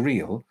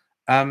 surreal.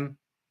 But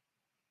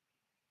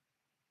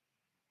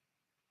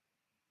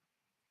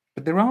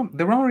there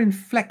are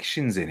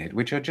inflections in it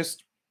which are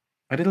just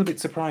a little bit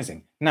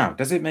surprising. Now,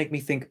 does it make me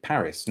think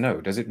Paris?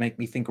 No. Does it make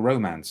me think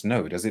romance?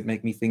 No. Does it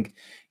make me think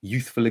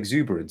youthful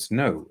exuberance?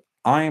 No.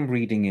 I am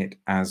reading it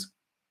as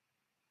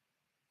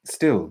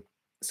still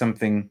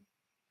something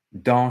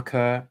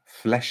darker,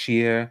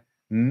 fleshier,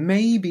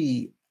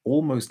 maybe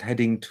almost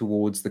heading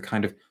towards the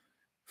kind of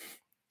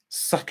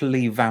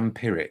subtly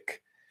vampiric,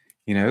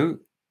 you know,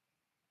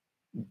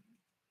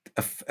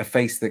 a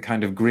face that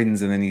kind of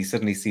grins and then you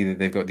suddenly see that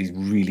they've got these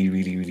really,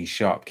 really, really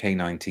sharp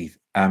canine teeth.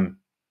 Yeah,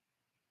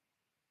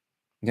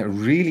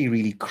 really,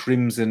 really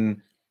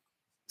crimson,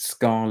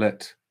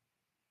 scarlet.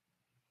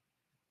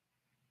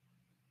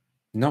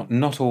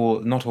 Not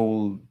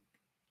all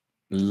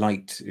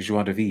light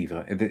joie de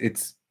vivre.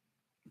 It's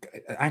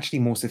actually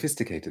more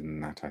sophisticated than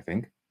that, I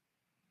think.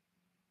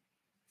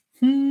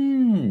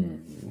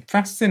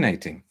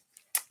 Fascinating.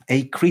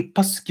 A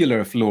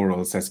crepuscular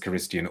floral, says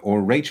Kurkdjian,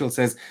 or Rachel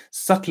says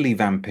subtly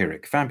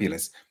vampiric.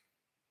 Fabulous.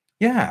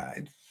 Yeah,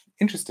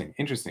 interesting,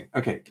 interesting.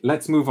 Okay,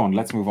 let's move on.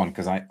 Let's move on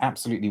because I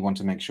absolutely want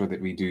to make sure that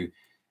we do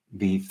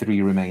the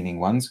 3 remaining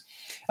ones.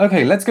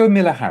 Okay, let's go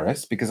Miller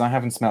Harris because I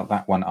haven't smelt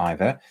that one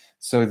either.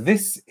 So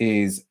this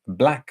is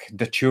Black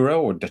Datura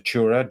or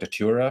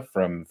Datura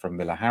from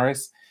Miller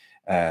Harris.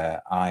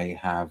 I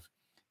have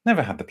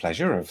never had the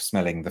pleasure of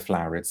smelling the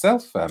flower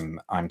itself.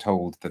 I'm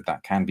told that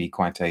that can be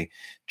quite a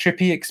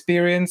trippy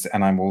experience,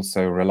 and I'm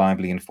also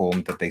reliably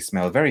informed that they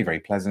smell very,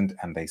 very pleasant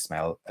and they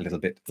smell a little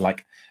bit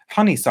like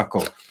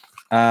honeysuckle.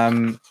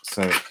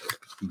 So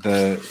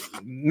the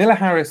Miller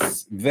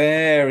Harris,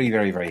 very,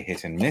 very, very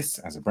hit and miss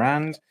as a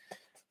brand.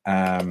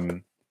 Let's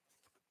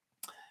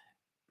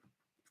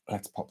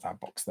pop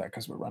that box there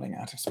because we're running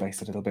out of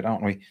space a little bit,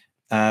 aren't we?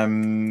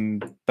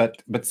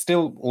 But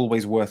still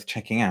always worth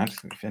checking out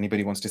if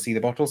anybody wants to see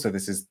the bottle. So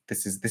this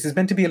is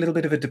meant to be a little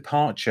bit of a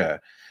departure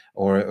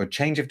or a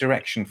change of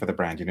direction for the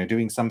brand, you know,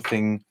 doing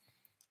something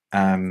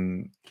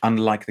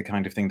unlike the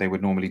kind of thing they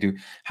would normally do.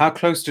 How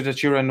close to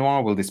Datura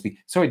Noir will this be?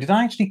 Sorry, did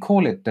I actually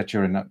call it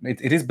Datura Noir?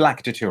 It is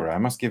Black Datura. I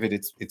must give it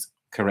its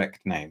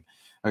correct name.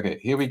 Okay,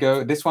 here we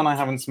go. This one I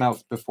haven't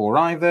smelt before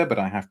either, but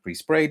I have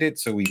pre-sprayed it,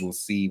 so we will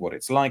see what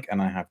it's like,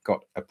 and I have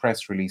got a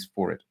press release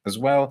for it as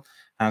well.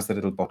 How's the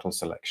little bottle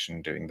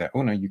selection doing there?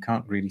 Oh, no, you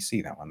can't really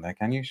see that one there,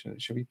 can you?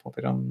 Should we pop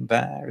it on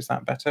there? Is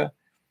that better?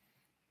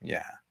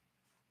 Yeah.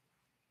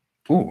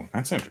 Oh,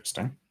 that's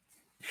interesting.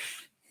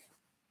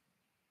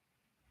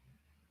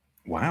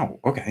 Wow,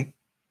 okay.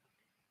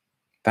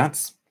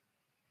 That's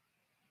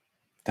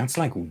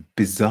like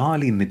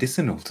bizarrely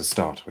medicinal to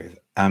start with.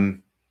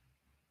 And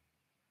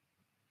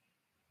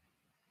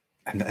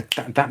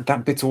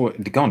that bit's all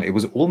gone. It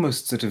was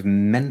almost sort of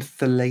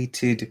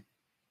mentholated,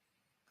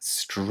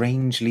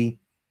 strangely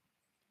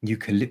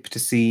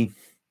eucalyptusy.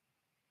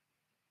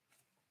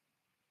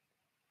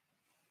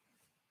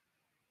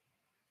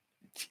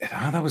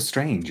 Oh, that was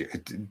strange.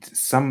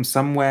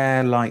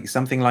 Somewhere like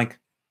something like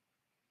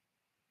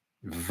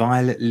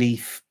violet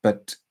leaf,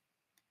 but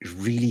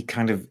really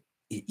kind of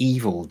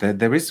evil.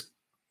 There's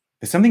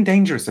something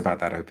dangerous about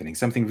that opening.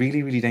 Something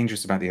really, really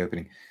dangerous about the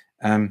opening.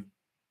 And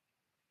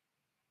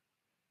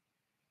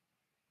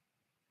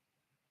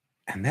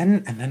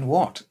then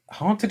what?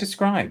 Hard to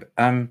describe.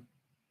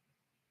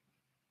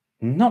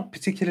 Not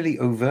particularly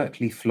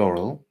overtly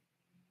floral,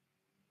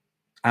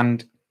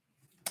 and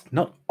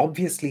not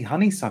obviously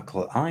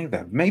honeysuckle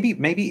either.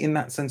 Maybe in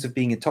that sense of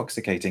being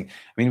intoxicating. I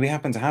mean, we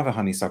happen to have a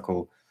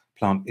honeysuckle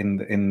plant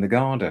in the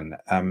garden.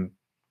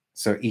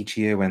 So each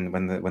year when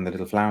the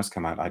little flowers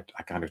come out, I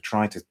kind of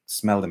try to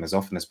smell them as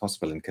often as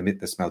possible and commit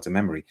the smell to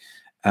memory.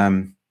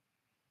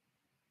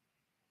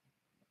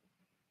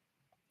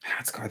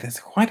 That's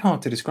quite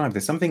hard to describe.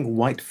 There's something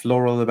white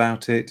floral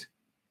about it.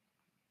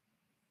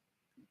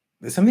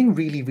 There's something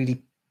really,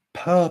 really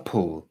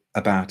purple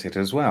about it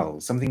as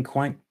well. Something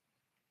quite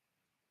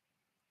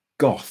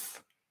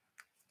goth,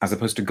 as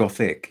opposed to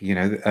gothic, you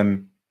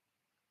know.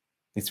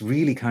 It's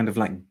really kind of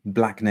like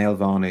black nail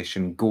varnish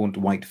and gaunt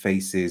white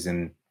faces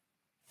and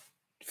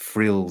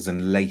frills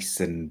and lace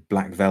and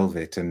black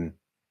velvet and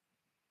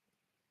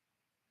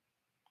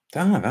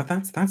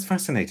that's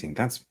fascinating.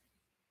 That's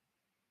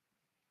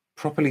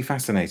properly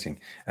fascinating.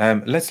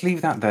 Let's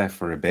leave that there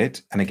for a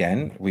bit, and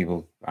again,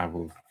 I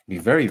will be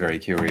very, very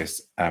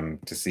curious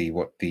to see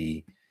what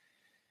the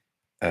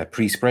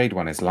pre-sprayed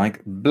one is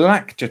like.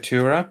 Black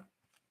Datura.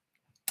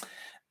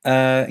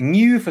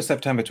 New for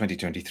September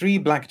 2023,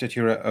 Black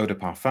Datura Eau de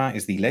Parfum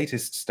is the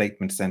latest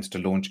statement scent to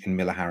launch in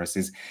Miller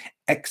Harris's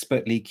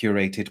expertly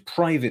curated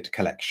private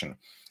collection.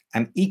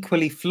 An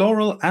equally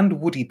floral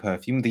and woody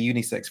perfume, the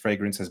unisex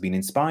fragrance has been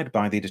inspired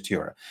by the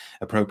Datura,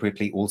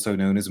 appropriately also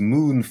known as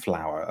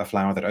moonflower, a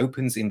flower that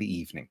opens in the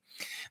evening.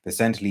 The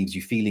scent leaves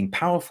you feeling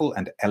powerful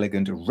and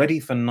elegant, ready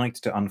for night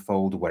to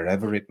unfold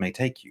wherever it may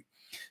take you.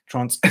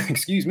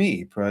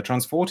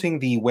 Transporting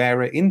the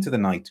wearer into the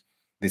night.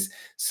 This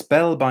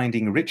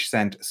spellbinding rich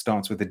scent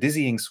starts with a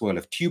dizzying swirl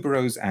of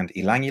tuberose and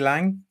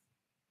ylang-ylang.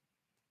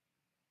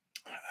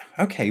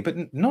 Okay,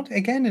 but not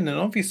again in an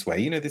obvious way.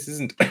 You know, this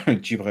isn't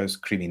tuberose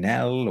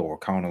criminelle or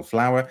carnal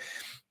flower.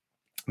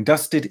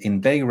 Dusted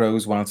in bay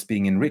rose whilst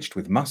being enriched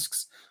with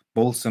musks,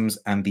 balsams,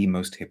 and the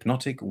most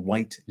hypnotic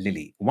white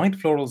lily. White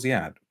florals,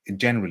 yeah,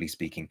 generally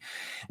speaking.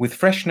 With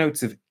fresh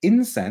notes of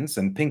incense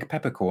and pink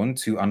peppercorn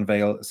to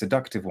unveil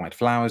seductive white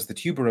flowers, the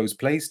tuberose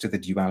plays to the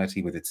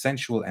duality with its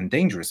sensual and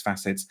dangerous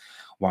facets,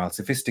 while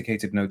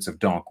sophisticated notes of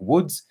dark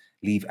woods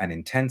leave an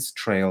intense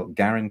trail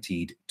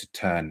guaranteed to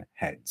turn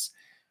heads.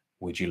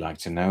 Would you like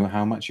to know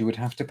how much you would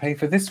have to pay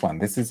for this one?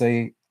 This is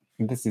a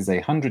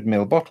 100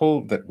 ml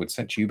bottle that would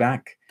set you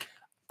back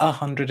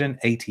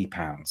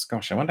 £180.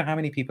 Gosh, I wonder how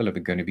many people are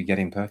going to be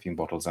getting perfume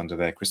bottles under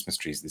their Christmas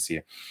trees this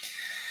year.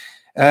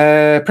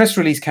 Press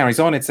release carries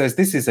on. It says,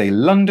 this is a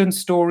London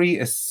story,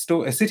 a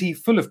city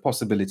full of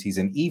possibilities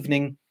and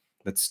evening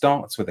that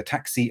starts with a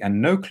taxi and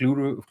no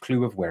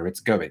clue of where it's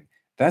going.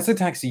 That's a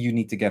taxi you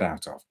need to get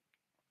out of.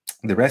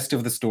 The rest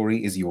of the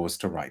story is yours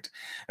to write.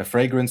 A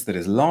fragrance that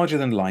is larger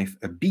than life,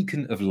 a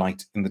beacon of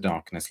light in the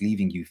darkness,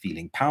 leaving you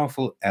feeling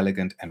powerful,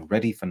 elegant, and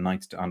ready for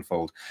night to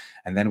unfold.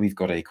 And then we've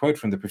got a quote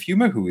from the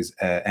perfumer, who is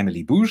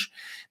Emilie Bouge.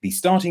 The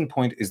starting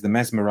point is the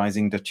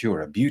mesmerizing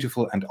Datura,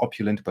 beautiful and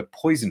opulent, but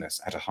poisonous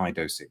at a high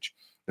dosage.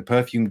 The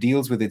perfume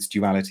deals with its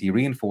duality,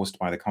 reinforced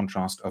by the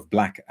contrast of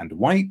black and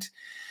white.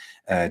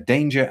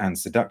 Danger and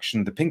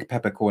seduction. The pink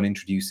peppercorn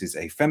introduces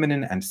a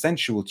feminine and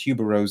sensual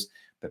tuberose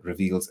that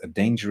reveals a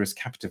dangerous,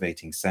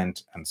 captivating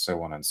scent, and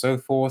so on and so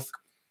forth.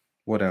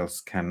 What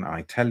else can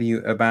I tell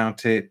you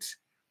about it?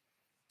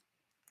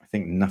 I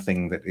think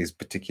nothing that is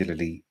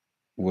particularly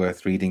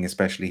worth reading,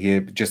 especially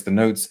here. Just the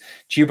notes: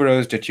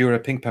 tuberose, datura,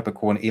 pink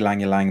peppercorn,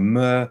 ylang ylang,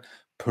 myrrh,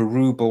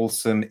 Peru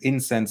balsam,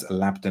 incense,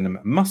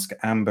 labdanum, musk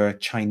amber,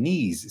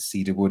 Chinese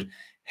cedarwood,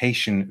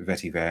 Haitian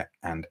vetiver,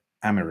 and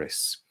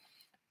amyris.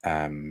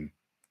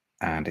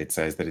 And it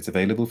says that it's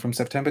available from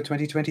September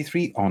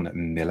 2023 on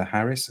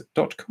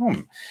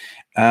millerharris.com.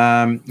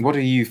 What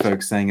are you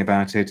folks saying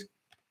about it?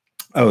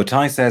 Oh,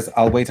 Ty says,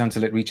 I'll wait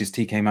until it reaches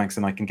TK Maxx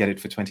and I can get it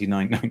for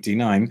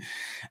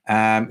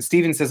 $29.99.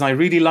 Stephen says, I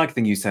really like the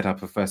new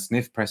setup of first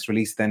sniff, press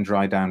release, then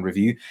dry down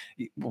review.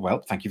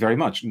 Well, thank you very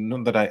much.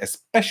 Not that I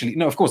especially...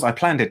 No, of course, I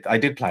planned it. I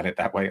did plan it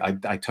that way.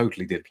 I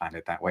totally did plan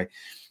it that way.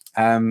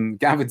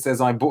 Gavin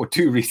says, I bought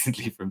 2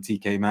 recently from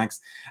TK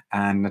Maxx,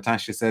 and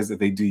Natasha says that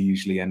they do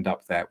usually end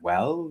up there.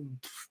 Well,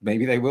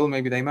 maybe they will,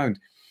 maybe they won't.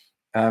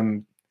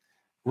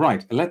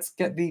 Right, let's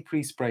get the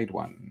pre-sprayed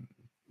one.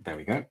 There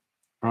we go.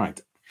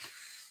 Right.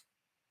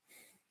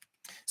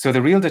 So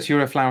the real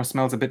Datura flower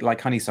smells a bit like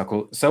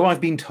honeysuckle. So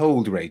I've been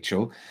told,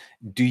 Rachel.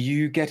 Do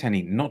you get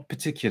any? Not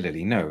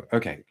particularly, no.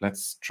 Okay,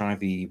 let's try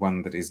the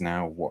one that is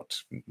now, what?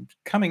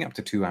 Coming up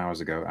to 2 hours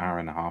ago, hour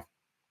and a half.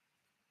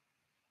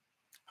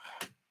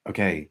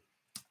 Okay,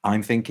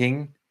 I'm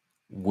thinking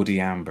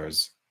woody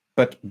ambers,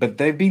 but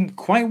they've been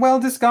quite well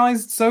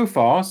disguised so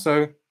far.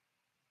 So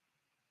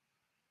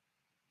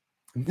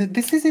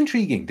this is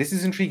intriguing. This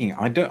is intriguing.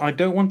 I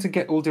don't want to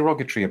get all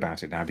derogatory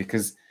about it now,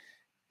 because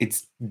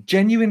it's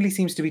genuinely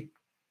seems to be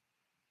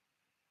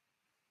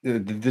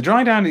the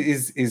dry down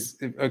is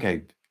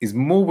okay, is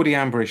more woody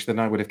amberish than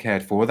I would have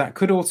cared for. That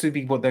could also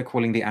be what they're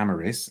calling the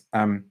amyris.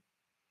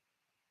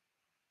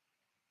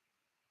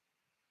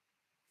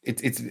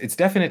 It's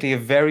definitely a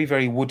very,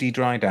 very woody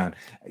dry down.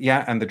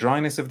 Yeah, and the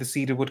dryness of the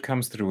cedarwood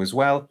comes through as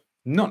well.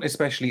 Not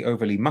especially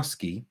overly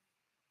musky.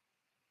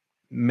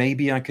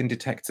 Maybe I can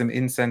detect some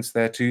incense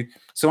there too.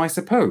 So I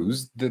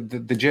suppose the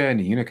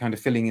journey, you know, kind of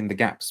filling in the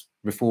gaps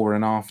before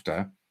and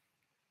after,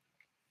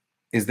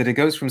 is that it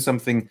goes from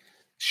something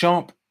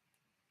sharp,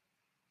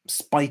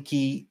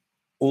 spiky,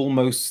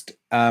 almost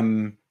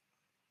perhaps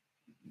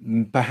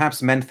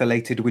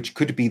mentholated, which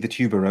could be the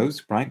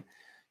tuberose, right,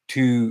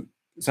 to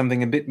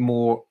something a bit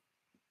more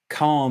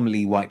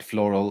calmly white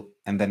floral,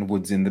 and then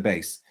woods in the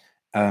base.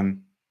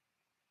 And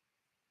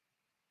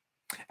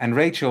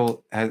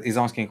Rachel is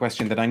asking a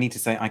question that I need to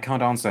say I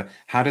can't answer.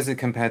 How does it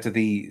compare to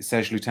the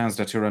Serge Lutin's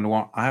Datura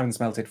Noir? I haven't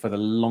smelt it for the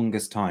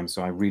longest time,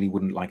 so I really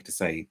wouldn't like to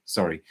say.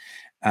 Sorry.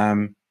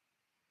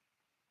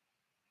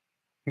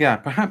 Yeah,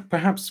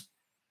 perhaps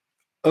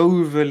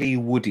overly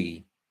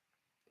woody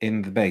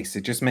in the base.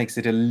 It just makes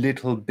it a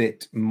little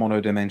bit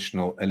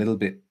monodimensional, a little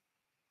bit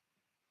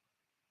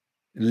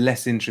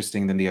less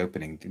interesting than the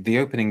opening. The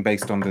opening,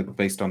 based on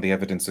the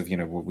evidence of, you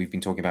know, what we've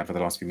been talking about for the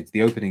last few minutes,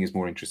 the opening is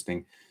more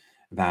interesting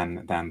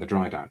than the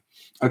dry down.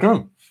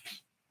 Okay.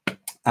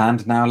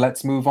 And now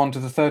let's move on to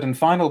the third and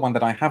final one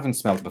that I haven't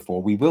smelt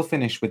before. We will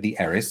finish with the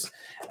Eris,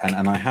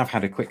 and I have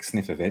had a quick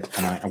sniff of it,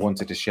 and I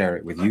wanted to share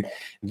it with you.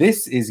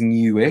 This is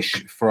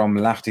newish from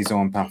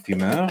L'Artisan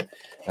Parfumeur,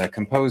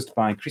 composed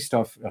by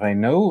Christophe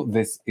Raynaud.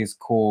 This is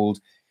called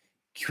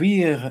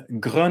Cuir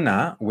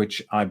Grenat,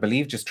 which I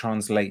believe just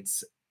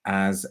translates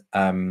as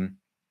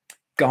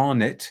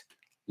garnet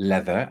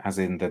leather, as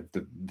in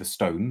the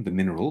stone, the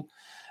mineral.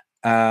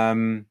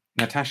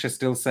 Natasha's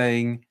still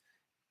saying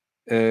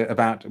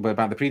about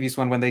the previous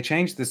one, when they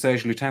changed the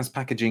Serge Lutin's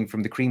packaging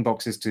from the cream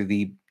boxes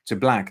to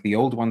black, the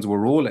old ones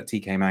were all at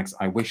TK Maxx.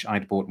 I wish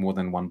I'd bought more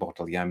than one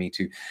bottle. Yeah, me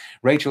too.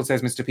 Rachel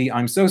says, Mr. P,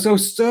 I'm so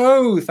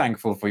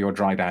thankful for your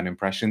dry down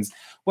impressions.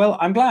 Well,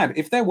 I'm glad.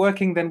 If they're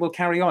working, then we'll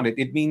carry on.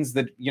 It means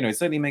that, you know, it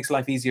certainly makes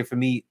life easier for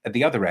me at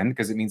the other end,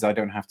 because it means I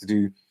don't have to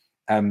do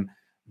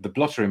the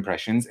blotter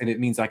impressions, and it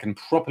means I can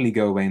properly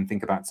go away and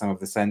think about some of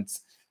the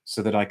scents,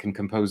 so that I can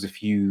compose a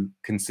few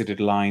considered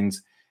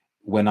lines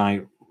when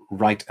I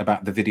write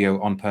about the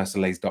video on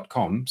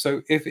Persolaise.com.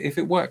 So if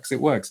it works, it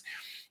works.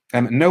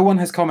 No one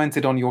has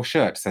commented on your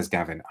shirt, says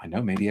Gavin. I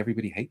know, maybe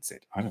everybody hates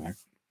it. I don't know.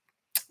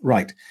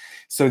 Right.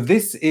 So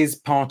this is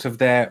part of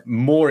their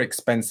more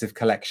expensive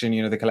collection,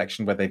 you know, the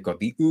collection where they've got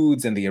the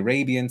ouds and the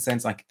Arabian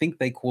scents. I think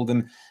they call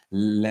them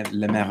Le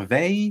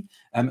Merveille.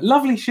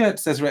 Lovely shirt,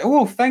 says Ray.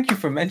 Oh, thank you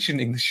for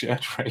mentioning the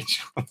shirt,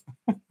 Rachel.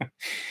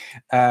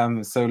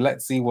 So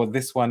let's see what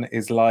this one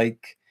is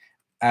like.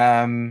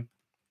 And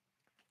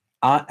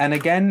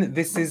again,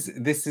 this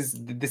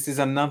is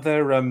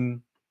another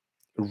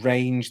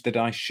range that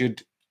I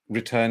should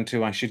return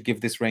to. I should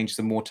give this range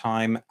some more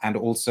time. And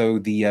also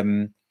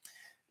the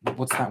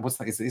what's that?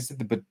 Is it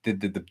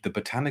the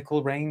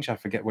botanical range? I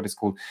forget what it's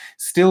called.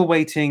 Still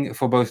waiting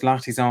for both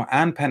L'Artisan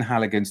and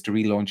Penhaligon's to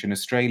relaunch in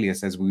Australia,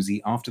 says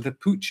Woozy, after the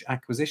Pooch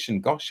acquisition.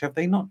 Gosh, have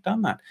they not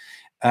done that?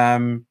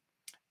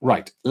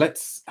 Right,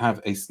 let's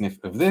have a sniff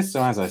of this.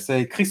 So as I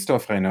say,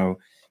 Christophe Raynaud,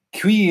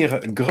 Cuir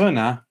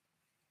Grenat,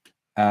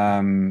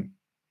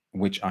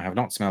 which I have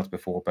not smelled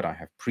before, but I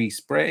have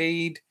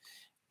pre-sprayed.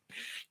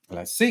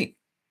 Let's see.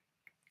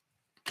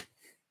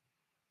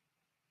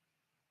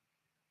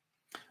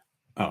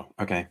 Oh,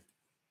 okay.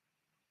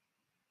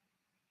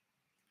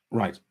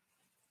 Right.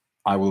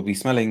 I will be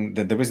smelling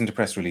there isn't a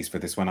press release for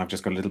this one. I've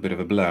just got a little bit of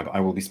a blurb.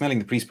 I will be smelling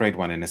the pre-sprayed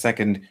one in a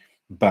second,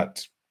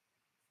 but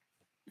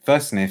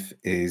first sniff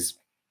is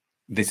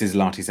this is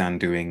L'Artisan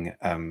doing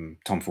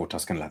Tom Ford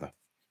Tuscan leather.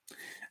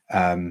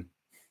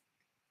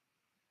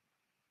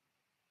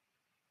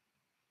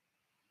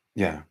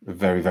 Yeah,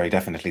 very, very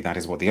definitely. That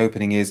is what the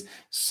opening is.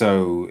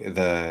 So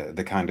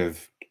the kind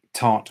of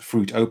tart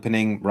fruit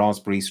opening,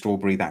 raspberry,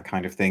 strawberry, that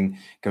kind of thing,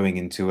 going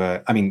into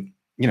a, I mean,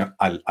 you know,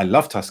 I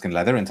love Tuscan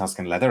leather, and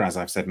Tuscan leather, as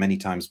I've said many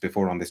times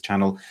before on this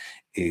channel,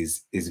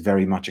 is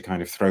very much a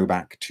kind of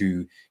throwback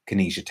to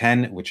Canisia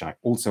 10, which I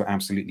also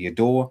absolutely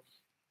adore.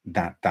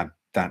 What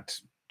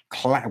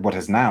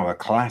is now a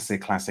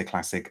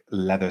classic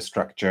leather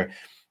structure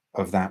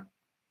of that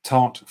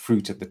tart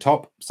fruit at the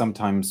top,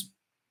 sometimes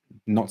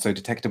not so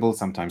detectable,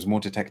 sometimes more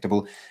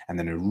detectable, and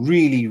then a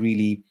really,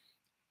 really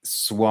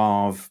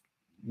suave,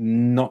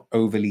 not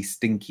overly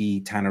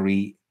stinky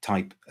tannery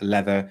type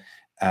leather,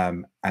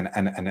 and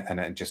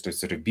just a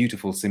sort of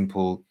beautiful,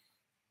 simple,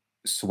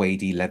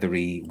 suede-y,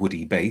 leathery,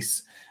 woody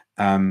base.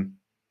 And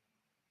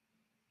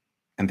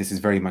this is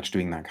very much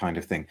doing that kind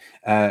of thing.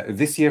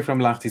 This year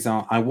from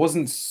L'Artisan, I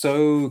wasn't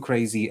so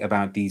crazy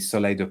about the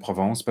Soleil de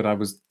Provence, but I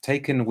was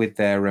taken with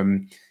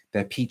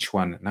their peach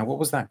one. Now, what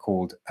was that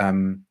called?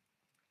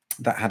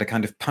 That had a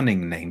kind of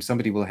punning name.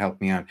 Somebody will help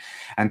me out.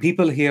 And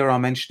people here are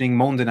mentioning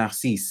Monde de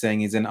Narcisse,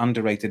 saying it's an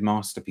underrated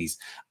masterpiece.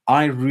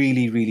 I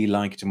really, really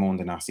liked Monde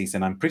de Narcisse,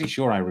 and I'm pretty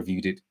sure I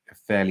reviewed it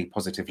fairly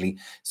positively.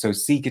 So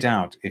seek it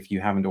out if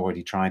you haven't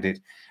already tried it.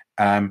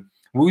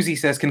 Woozy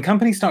says, can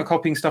companies start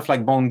copying stuff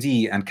like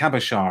Bondy and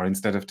Cabochard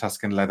instead of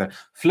Tuscan leather?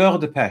 Fleur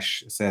de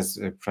Pêche, says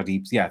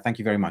Pradeep. Yeah, thank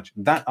you very much.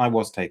 That I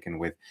was taken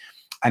with.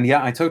 And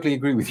yeah, I totally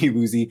agree with you,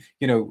 Woozy.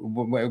 You know,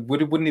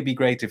 wouldn't it be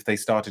great if they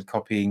started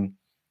copying...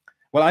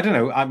 Well, I don't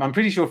know. I'm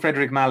pretty sure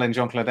Frederic Malle and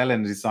Jean-Claude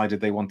Ellen decided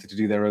they wanted to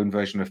do their own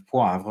version of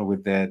Poivre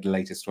with the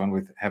latest one,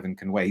 with Heaven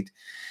Can Wait.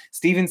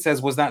 Stephen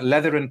says, was that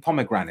leather and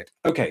pomegranate?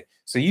 Okay,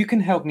 so you can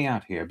help me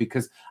out here,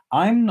 because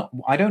I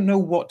don't know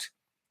what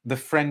the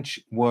French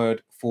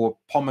word for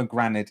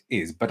pomegranate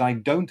is, but I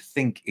don't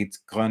think it's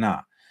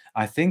Grenat.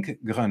 I think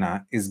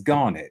Grenat is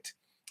garnet,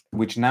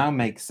 which now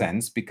makes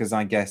sense, because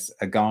I guess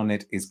a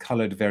garnet is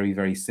colored very,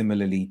 very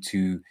similarly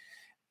to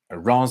a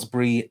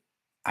raspberry,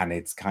 and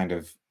it's kind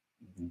of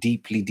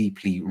deeply,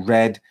 deeply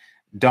red,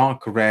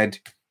 dark red.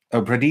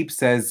 Oh, Pradeep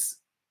says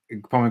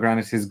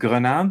pomegranate is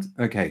Grenade.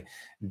 Okay,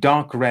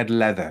 dark red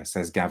leather,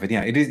 says Gavin.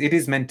 Yeah, it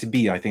is meant to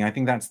be. I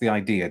think that's the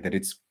idea, that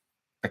it's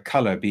a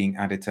color being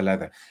added to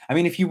leather. I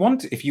mean, if you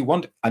want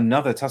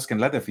another Tuscan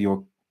leather for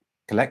your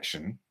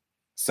collection,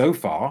 so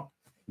far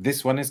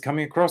this one is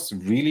coming across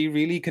really,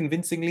 really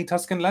convincingly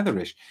Tuscan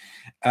leatherish.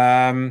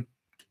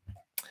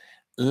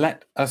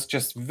 Let us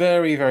just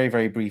very, very,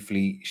 very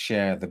briefly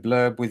share the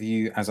blurb with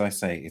you. As I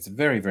say, it's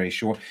very, very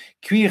short.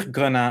 Cuir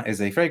Grenat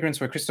is a fragrance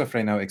where Christophe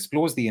Raynaud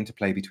explores the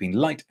interplay between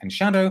light and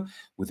shadow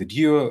with a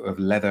duo of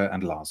leather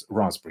and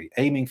raspberry,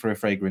 aiming for a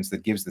fragrance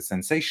that gives the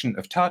sensation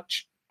of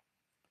touch.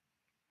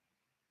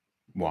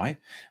 Why?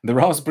 The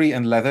raspberry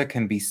and leather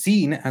can be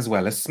seen as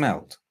well as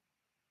smelled.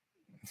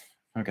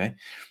 Okay.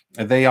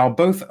 They are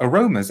both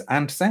aromas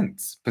and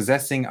scents,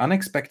 possessing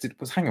unexpected...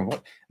 Hang on,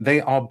 what? They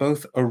are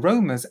both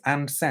aromas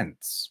and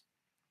scents.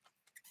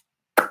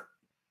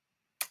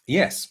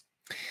 Yes.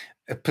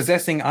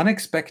 Possessing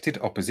unexpected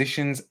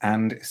oppositions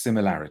and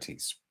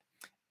similarities.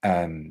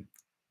 Okay.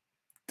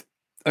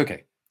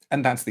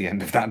 And that's the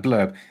end of that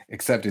blurb,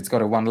 except it's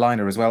got a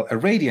one-liner as well. A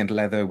radiant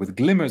leather with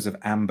glimmers of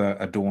amber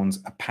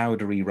adorns a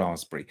powdery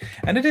raspberry.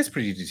 And it is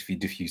pretty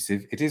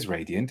diffusive. It is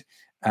radiant.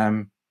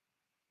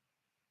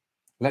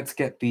 Let's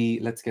get the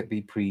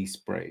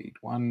pre-sprayed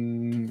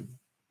one.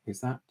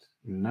 Is that?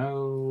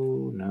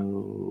 No.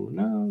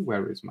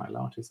 Where is my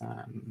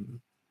L'Artisan?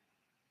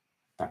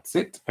 That's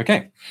it.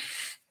 Okay.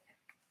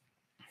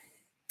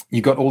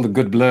 You got all the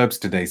good blurbs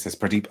today, says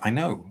Pradeep. I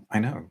know.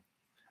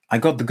 I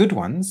got the good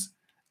ones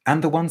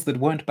and the ones that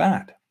weren't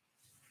bad.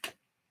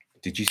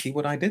 Did you see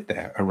what I did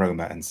there?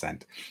 Aroma and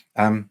scent.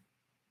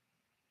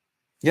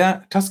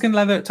 Yeah, Tuscan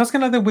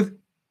leather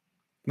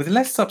with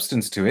less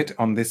substance to it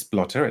on this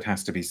blotter, it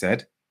has to be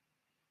said.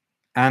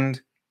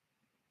 And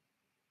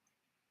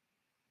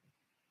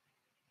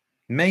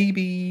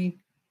maybe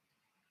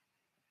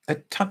a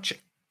touch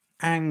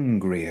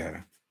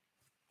angrier.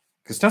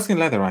 Because Tuscan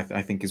leather,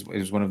 I think,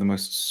 is one of the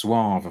most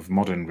suave of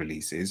modern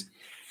releases.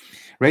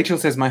 Rachel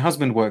says, my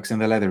husband works in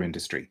the leather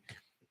industry.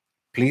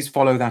 Please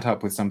follow that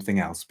up with something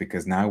else,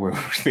 because now we're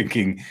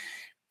thinking,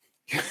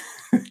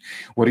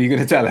 what are you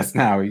going to tell us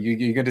now?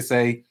 You're going to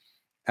say,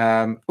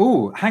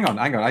 oh, hang on.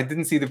 I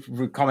didn't see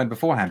the comment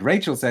beforehand.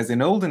 Rachel says,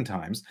 in olden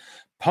times,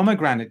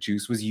 pomegranate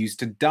juice was used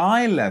to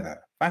dye leather.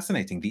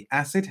 Fascinating. The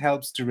acid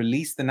helps to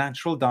release the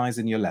natural dyes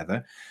in your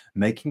leather,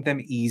 making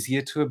them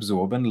easier to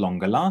absorb and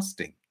longer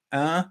lasting.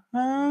 Okay,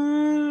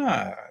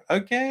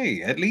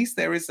 at least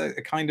there is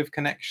a kind of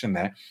connection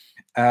there.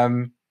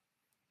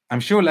 I'm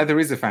sure leather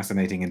is a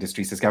fascinating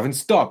industry, says Gavin.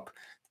 Stop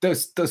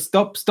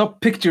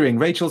picturing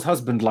Rachel's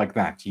husband like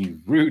that, you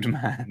rude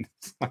man.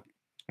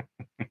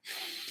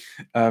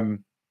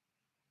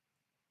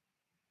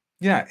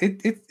 Yeah,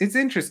 it's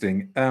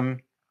interesting,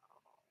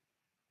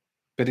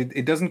 but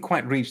it doesn't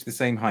quite reach the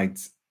same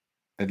heights,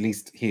 at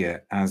least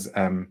here, as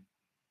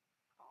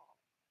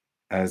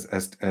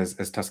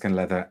Tuscan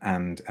leather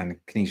and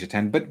Knisha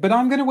 10. But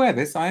I'm going to wear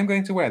this. I am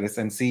going to wear this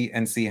and see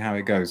how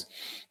it goes.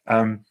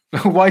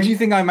 Why do you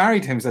think I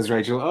married him, says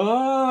Rachel.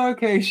 Oh,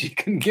 okay, she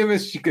can give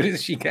us good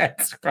as she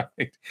gets,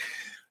 right?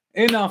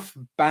 Enough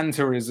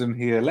banterism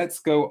here. Let's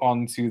go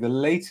on to the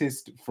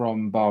latest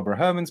from Barbara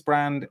Herrmann's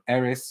brand,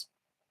 Eris.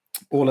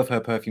 All of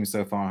her perfumes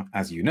so far,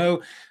 as you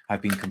know,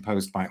 have been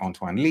composed by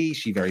Antoine Lee.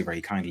 She very,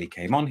 very kindly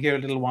came on here a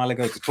little while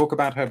ago to talk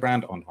about her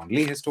brand. Antoine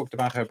Lee has talked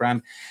about her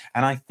brand.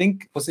 And I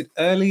think, was it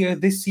earlier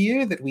this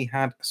year that we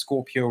had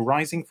Scorpio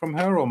Rising from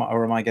her,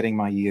 or am I getting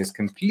my years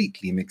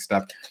completely mixed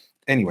up?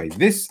 Anyway,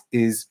 this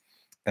is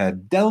a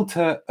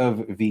Delta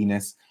of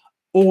Venus.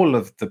 All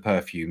of the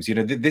perfumes, you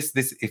know,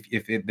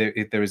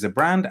 if there is a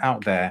brand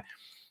out there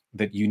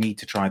that you need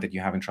to try that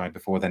you haven't tried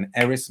before, then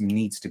Eris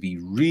needs to be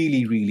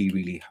really, really,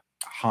 really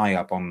high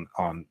up on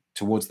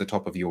towards the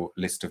top of your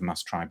list of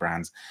must-try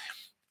brands.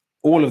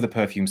 All of the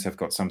perfumes have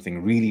got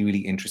something really, really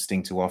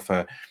interesting to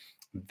offer.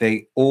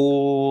 They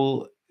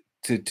all,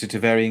 to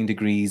varying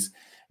degrees,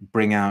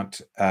 bring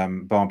out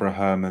Barbara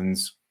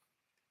Herrmann's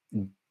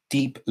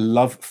deep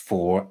love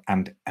for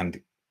and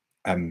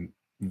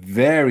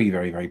very,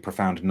 very, very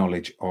profound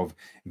knowledge of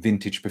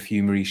vintage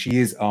perfumery. She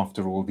is,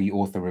 after all, the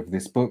author of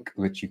this book,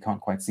 which you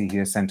can't quite see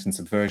here, Scent and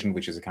Subversion,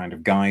 which is a kind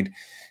of guide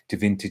to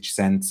vintage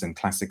scents and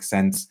classic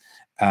scents.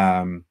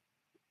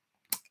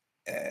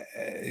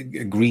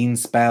 Green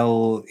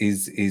Spell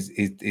is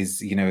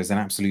you know, is an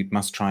absolute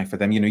must try for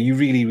them. You know, you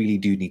really, really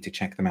do need to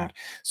check them out.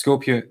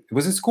 Scorpio,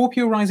 was it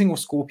Scorpio Rising or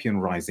Scorpion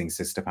Rising,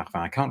 Sister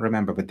Parfum? I can't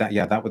remember, but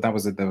that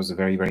was a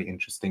very, very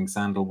interesting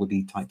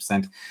sandalwoody type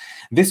scent.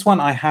 This one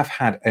I have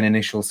had an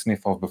initial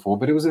sniff of before,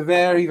 but it was a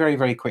very, very,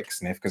 very quick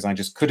sniff because I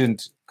just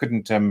couldn't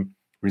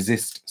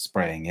resist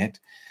spraying it,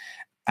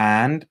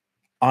 and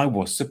I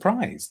was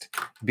surprised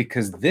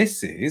because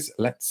this is,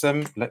 let's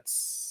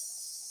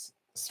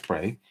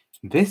spray.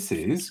 This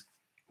is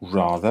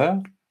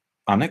rather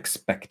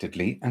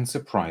unexpectedly and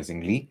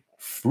surprisingly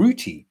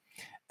fruity,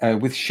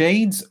 with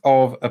shades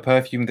of a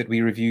perfume that we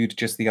reviewed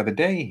just the other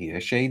day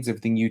here, shades of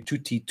the new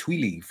Tutti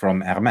Tuili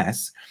from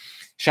Hermès.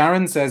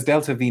 Sharon says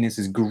Delta Venus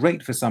is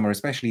great for summer,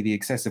 especially the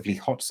excessively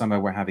hot summer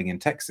we're having in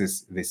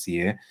Texas this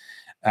year.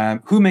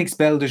 Who makes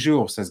Belle de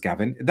Jour, says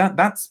Gavin.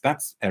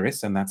 That's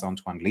Eris, and that's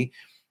Antoine Lee.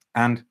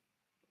 And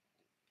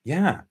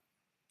yeah,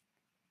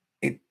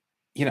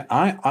 you know,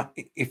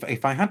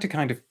 if I had to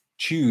kind of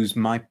choose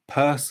my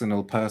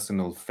personal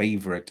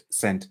favorite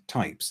scent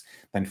types,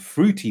 then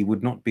fruity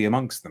would not be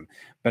amongst them.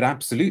 But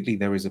absolutely,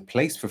 there is a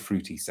place for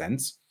fruity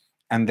scents,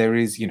 and there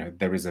is, you know,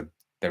 there is a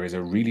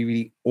really,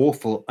 really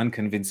awful,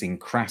 unconvincing,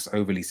 crass,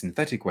 overly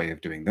synthetic way of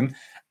doing them,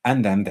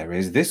 and then there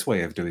is this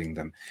way of doing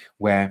them,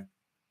 where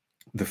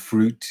the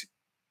fruit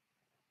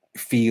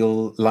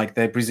feel like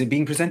they're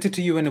being presented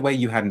to you in a way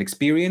you hadn't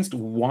experienced,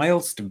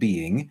 whilst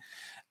being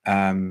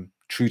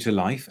true to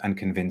life and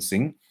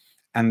convincing.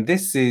 And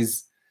this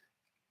is,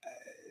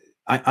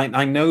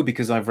 I know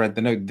because I've read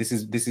the note, this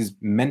is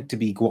meant to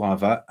be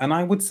guava, and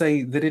I would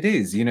say that it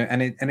is, you know,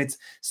 and it's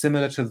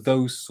similar to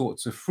those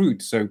sorts of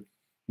fruit. So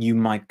you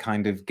might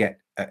kind of get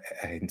a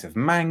hint of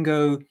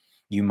mango,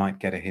 you might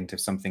get a hint of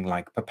something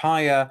like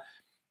papaya,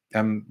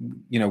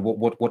 you know,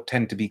 what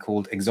tend to be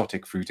called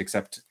exotic fruit,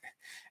 except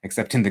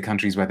in the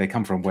countries where they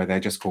come from, where they're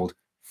just called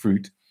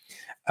fruit.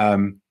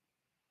 And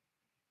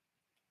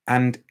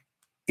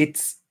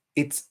it's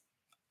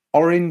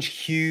orange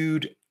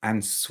hued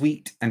and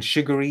sweet and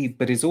sugary,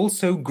 but is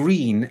also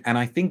green. And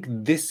I think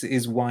this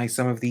is why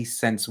some of these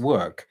scents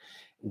work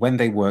when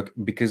they work,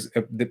 because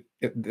the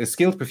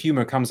skilled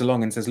perfumer comes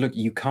along and says, look,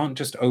 you can't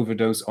just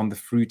overdose on the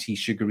fruity,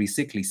 sugary,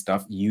 sickly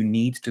stuff. You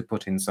need to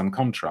put in some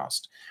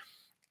contrast.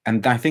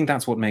 And I think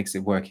that's what makes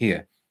it work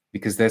here,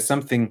 because there's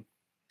something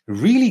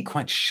really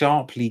quite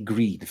sharply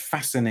green,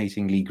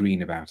 fascinatingly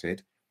green about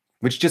it,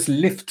 which just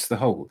lifts the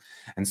whole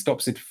and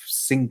stops it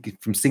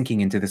from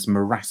sinking into this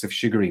morass of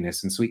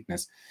sugariness and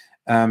sweetness.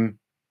 Delta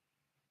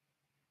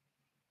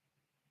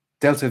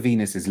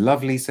Venus is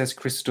lovely, says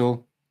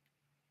Crystal.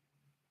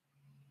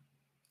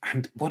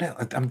 And what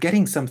else? I'm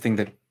getting something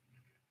that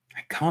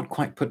I can't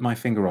quite put my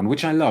finger on,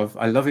 which I love.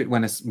 I love it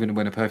when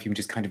a perfume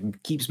just kind of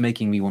keeps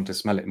making me want to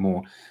smell it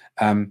more.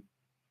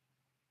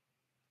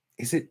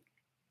 Is it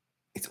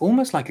it's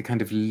almost like a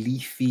kind of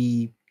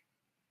leafy,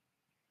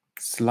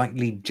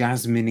 slightly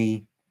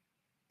jasmine-y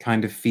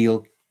kind of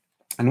feel.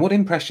 And what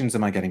impressions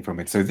am I getting from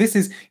it? So this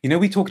is, you know,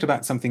 we talked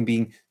about something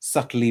being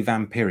subtly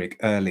vampiric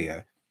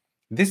earlier.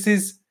 This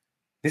is,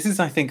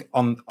 I think,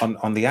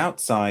 on the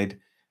outside,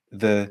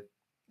 the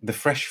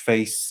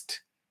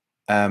fresh-faced,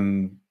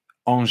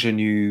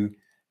 ingenue,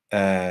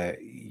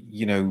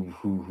 you know,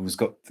 who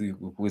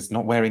was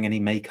not wearing any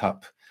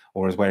makeup,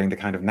 or is wearing the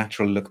kind of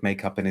natural look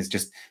makeup and is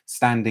just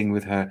standing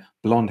with her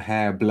blonde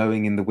hair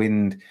blowing in the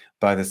wind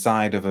by the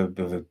side of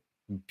a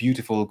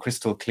beautiful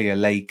crystal clear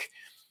lake.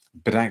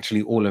 But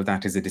actually all of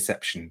that is a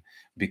deception,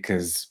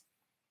 because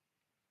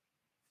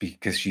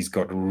she's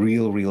got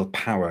real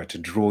power to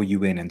draw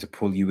you in and to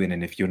pull you in,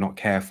 and if you're not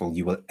careful,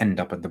 you will end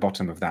up at the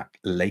bottom of that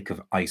lake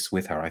of ice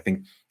with her. I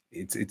think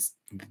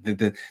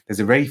there's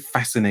a very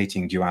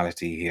fascinating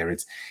duality here.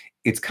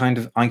 It's kind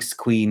of Ice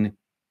Queen,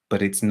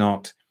 but it's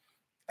not.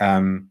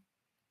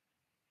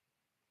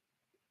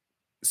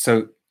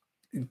 So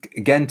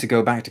again, to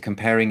go back to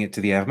comparing it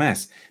to the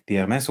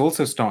Hermès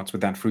also starts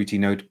with that fruity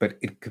note, but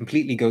it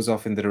completely goes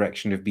off in the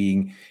direction of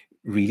being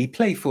really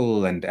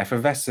playful and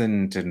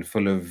effervescent and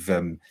full of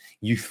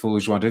youthful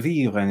joie de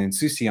vivre and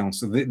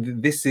insouciance.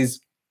 This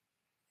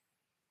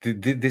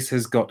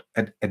has got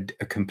a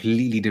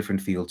completely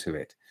different feel to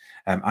it.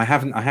 I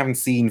haven't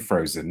seen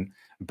Frozen,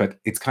 but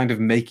it's kind of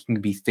making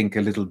me think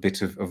a little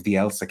bit of the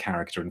Elsa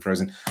character in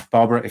Frozen.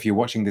 Barbara, if you're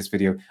watching this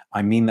video,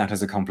 I mean that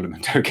as a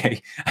compliment,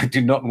 okay? I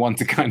do not want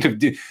to kind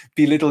of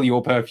belittle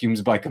your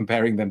perfumes by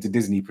comparing them to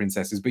Disney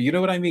princesses, but you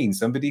know what I mean?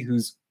 Somebody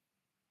who's,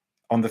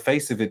 on the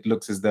face of it,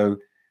 looks as though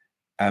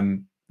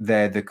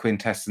they're the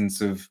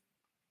quintessence of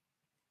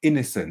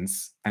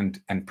innocence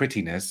and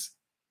prettiness,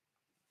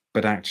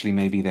 but actually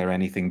maybe they're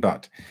anything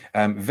but.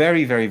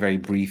 Very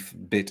brief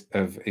bit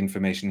of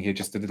information here,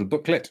 just a little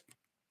booklet.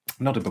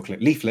 Not a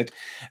booklet, leaflet.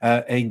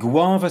 A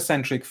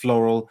guava-centric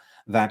floral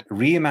that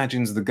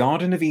reimagines the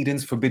Garden of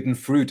Eden's forbidden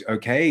fruit.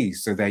 Okay,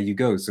 so there you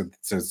go. So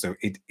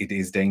it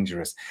is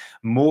dangerous.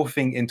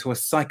 Morphing into a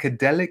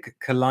psychedelic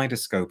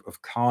kaleidoscope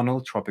of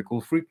carnal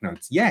tropical fruit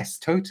notes. Yes,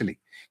 totally,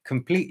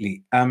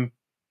 completely.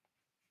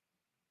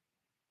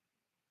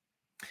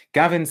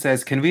 Gavin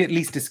says, can we at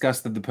least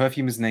discuss that the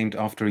perfume is named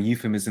after a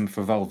euphemism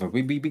for vulva?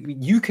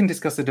 You can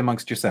discuss it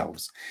amongst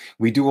yourselves.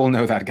 We do all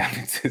know that,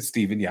 Gavin says,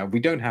 Stephen. Yeah, we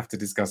don't have to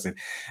discuss it.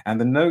 And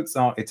the notes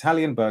are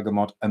Italian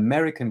bergamot,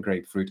 American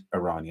grapefruit,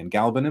 Iranian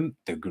galbanum,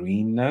 the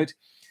green note,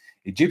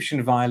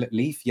 Egyptian violet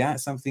leaf, yeah,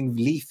 something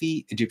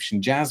leafy, Egyptian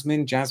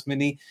jasmine,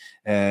 jasmine-y,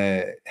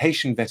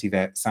 Haitian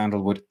vetiver,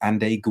 sandalwood,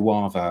 and a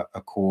guava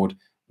accord,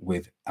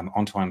 with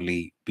Antoine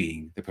Lee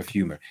being the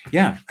perfumer.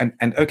 Yeah,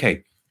 and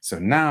okay. So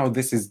now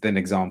this is an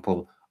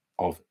example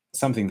of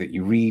something that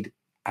you read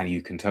and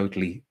you can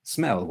totally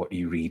smell what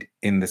you read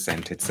in the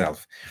scent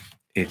itself.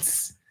 It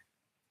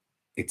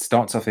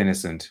starts off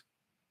innocent,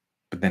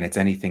 but then it's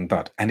anything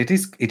but. And it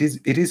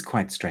is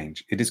quite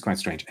strange. It is quite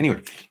strange.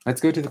 Anyway, let's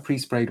go to the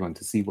pre-sprayed one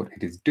to see what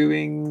it is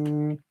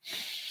doing.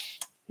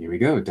 Here we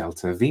go,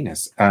 Delta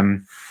Venus.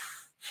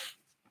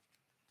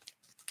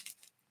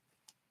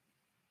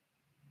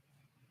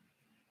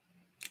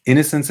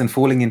 Innocence and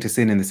falling into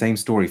sin in the same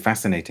story.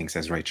 Fascinating,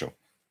 says Rachel.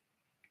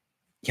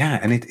 Yeah,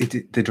 and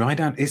the dry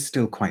down is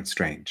still quite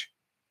strange.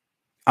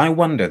 I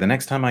wonder, the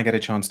next time I get a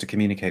chance to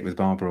communicate with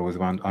Barbara or with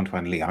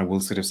Antoine Lee, I will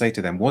sort of say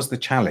to them, was the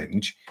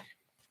challenge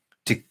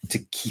to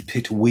keep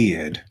it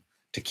weird,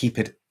 to keep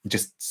it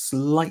just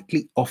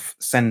slightly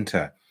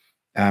off-center?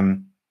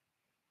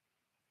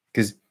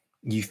 Because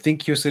you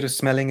think you're sort of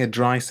smelling a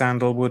dry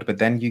sandalwood, but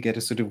then you get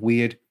a sort of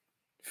weird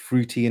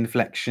fruity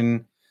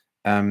inflection.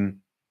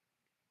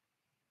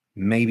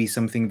 Maybe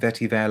something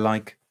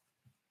vetiver-like.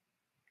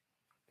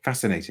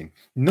 Fascinating.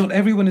 Not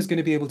everyone is going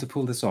to be able to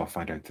pull this off,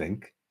 I don't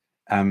think.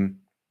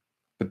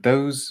 But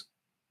those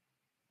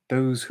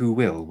who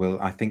will,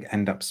 I think,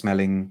 end up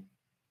smelling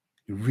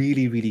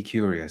really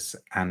curious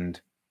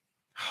and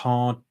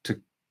hard to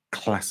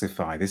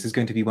classify. This is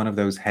going to be one of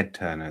those head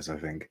turners, I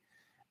think.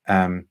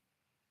 Well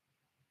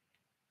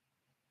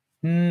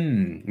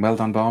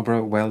done,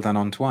 Barbara. Well done,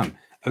 Antoine.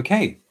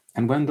 Okay,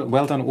 and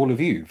well done all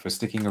of you for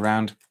sticking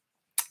around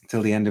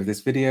till the end of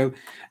this video.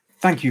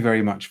 Thank you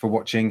very much for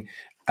watching.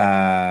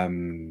 Shall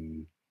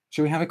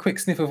we have a quick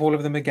sniff of all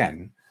of them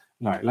again?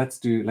 All right, let's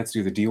do the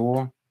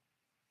Dior.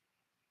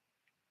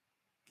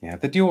 Yeah,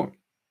 the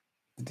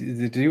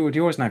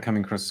Dior is now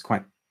coming across as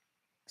quite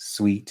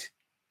sweet,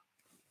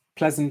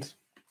 pleasant,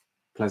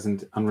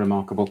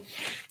 unremarkable.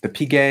 The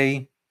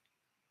Piguet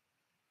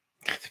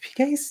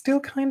is still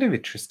kind of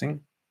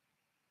interesting.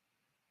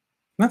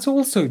 That's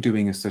also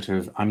doing a sort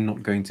of, I'm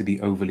not going to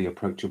be overly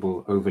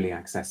approachable, overly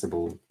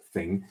accessible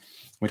thing.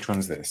 Which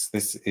one's this?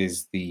 This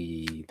is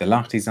the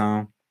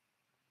L'Artisan,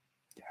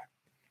 yeah,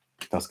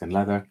 Tuscan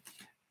leather,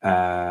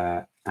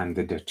 and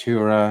the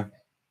Datura.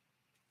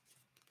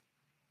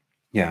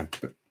 Yeah,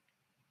 but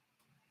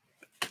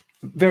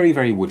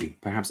very woody,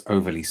 perhaps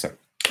overly so.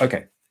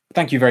 Okay,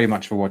 thank you very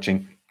much for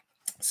watching.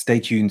 Stay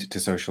tuned to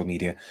social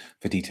media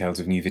for details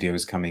of new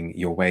videos coming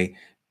your way.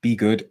 Be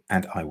good,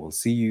 and I will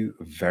see you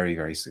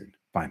very soon.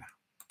 Bye now.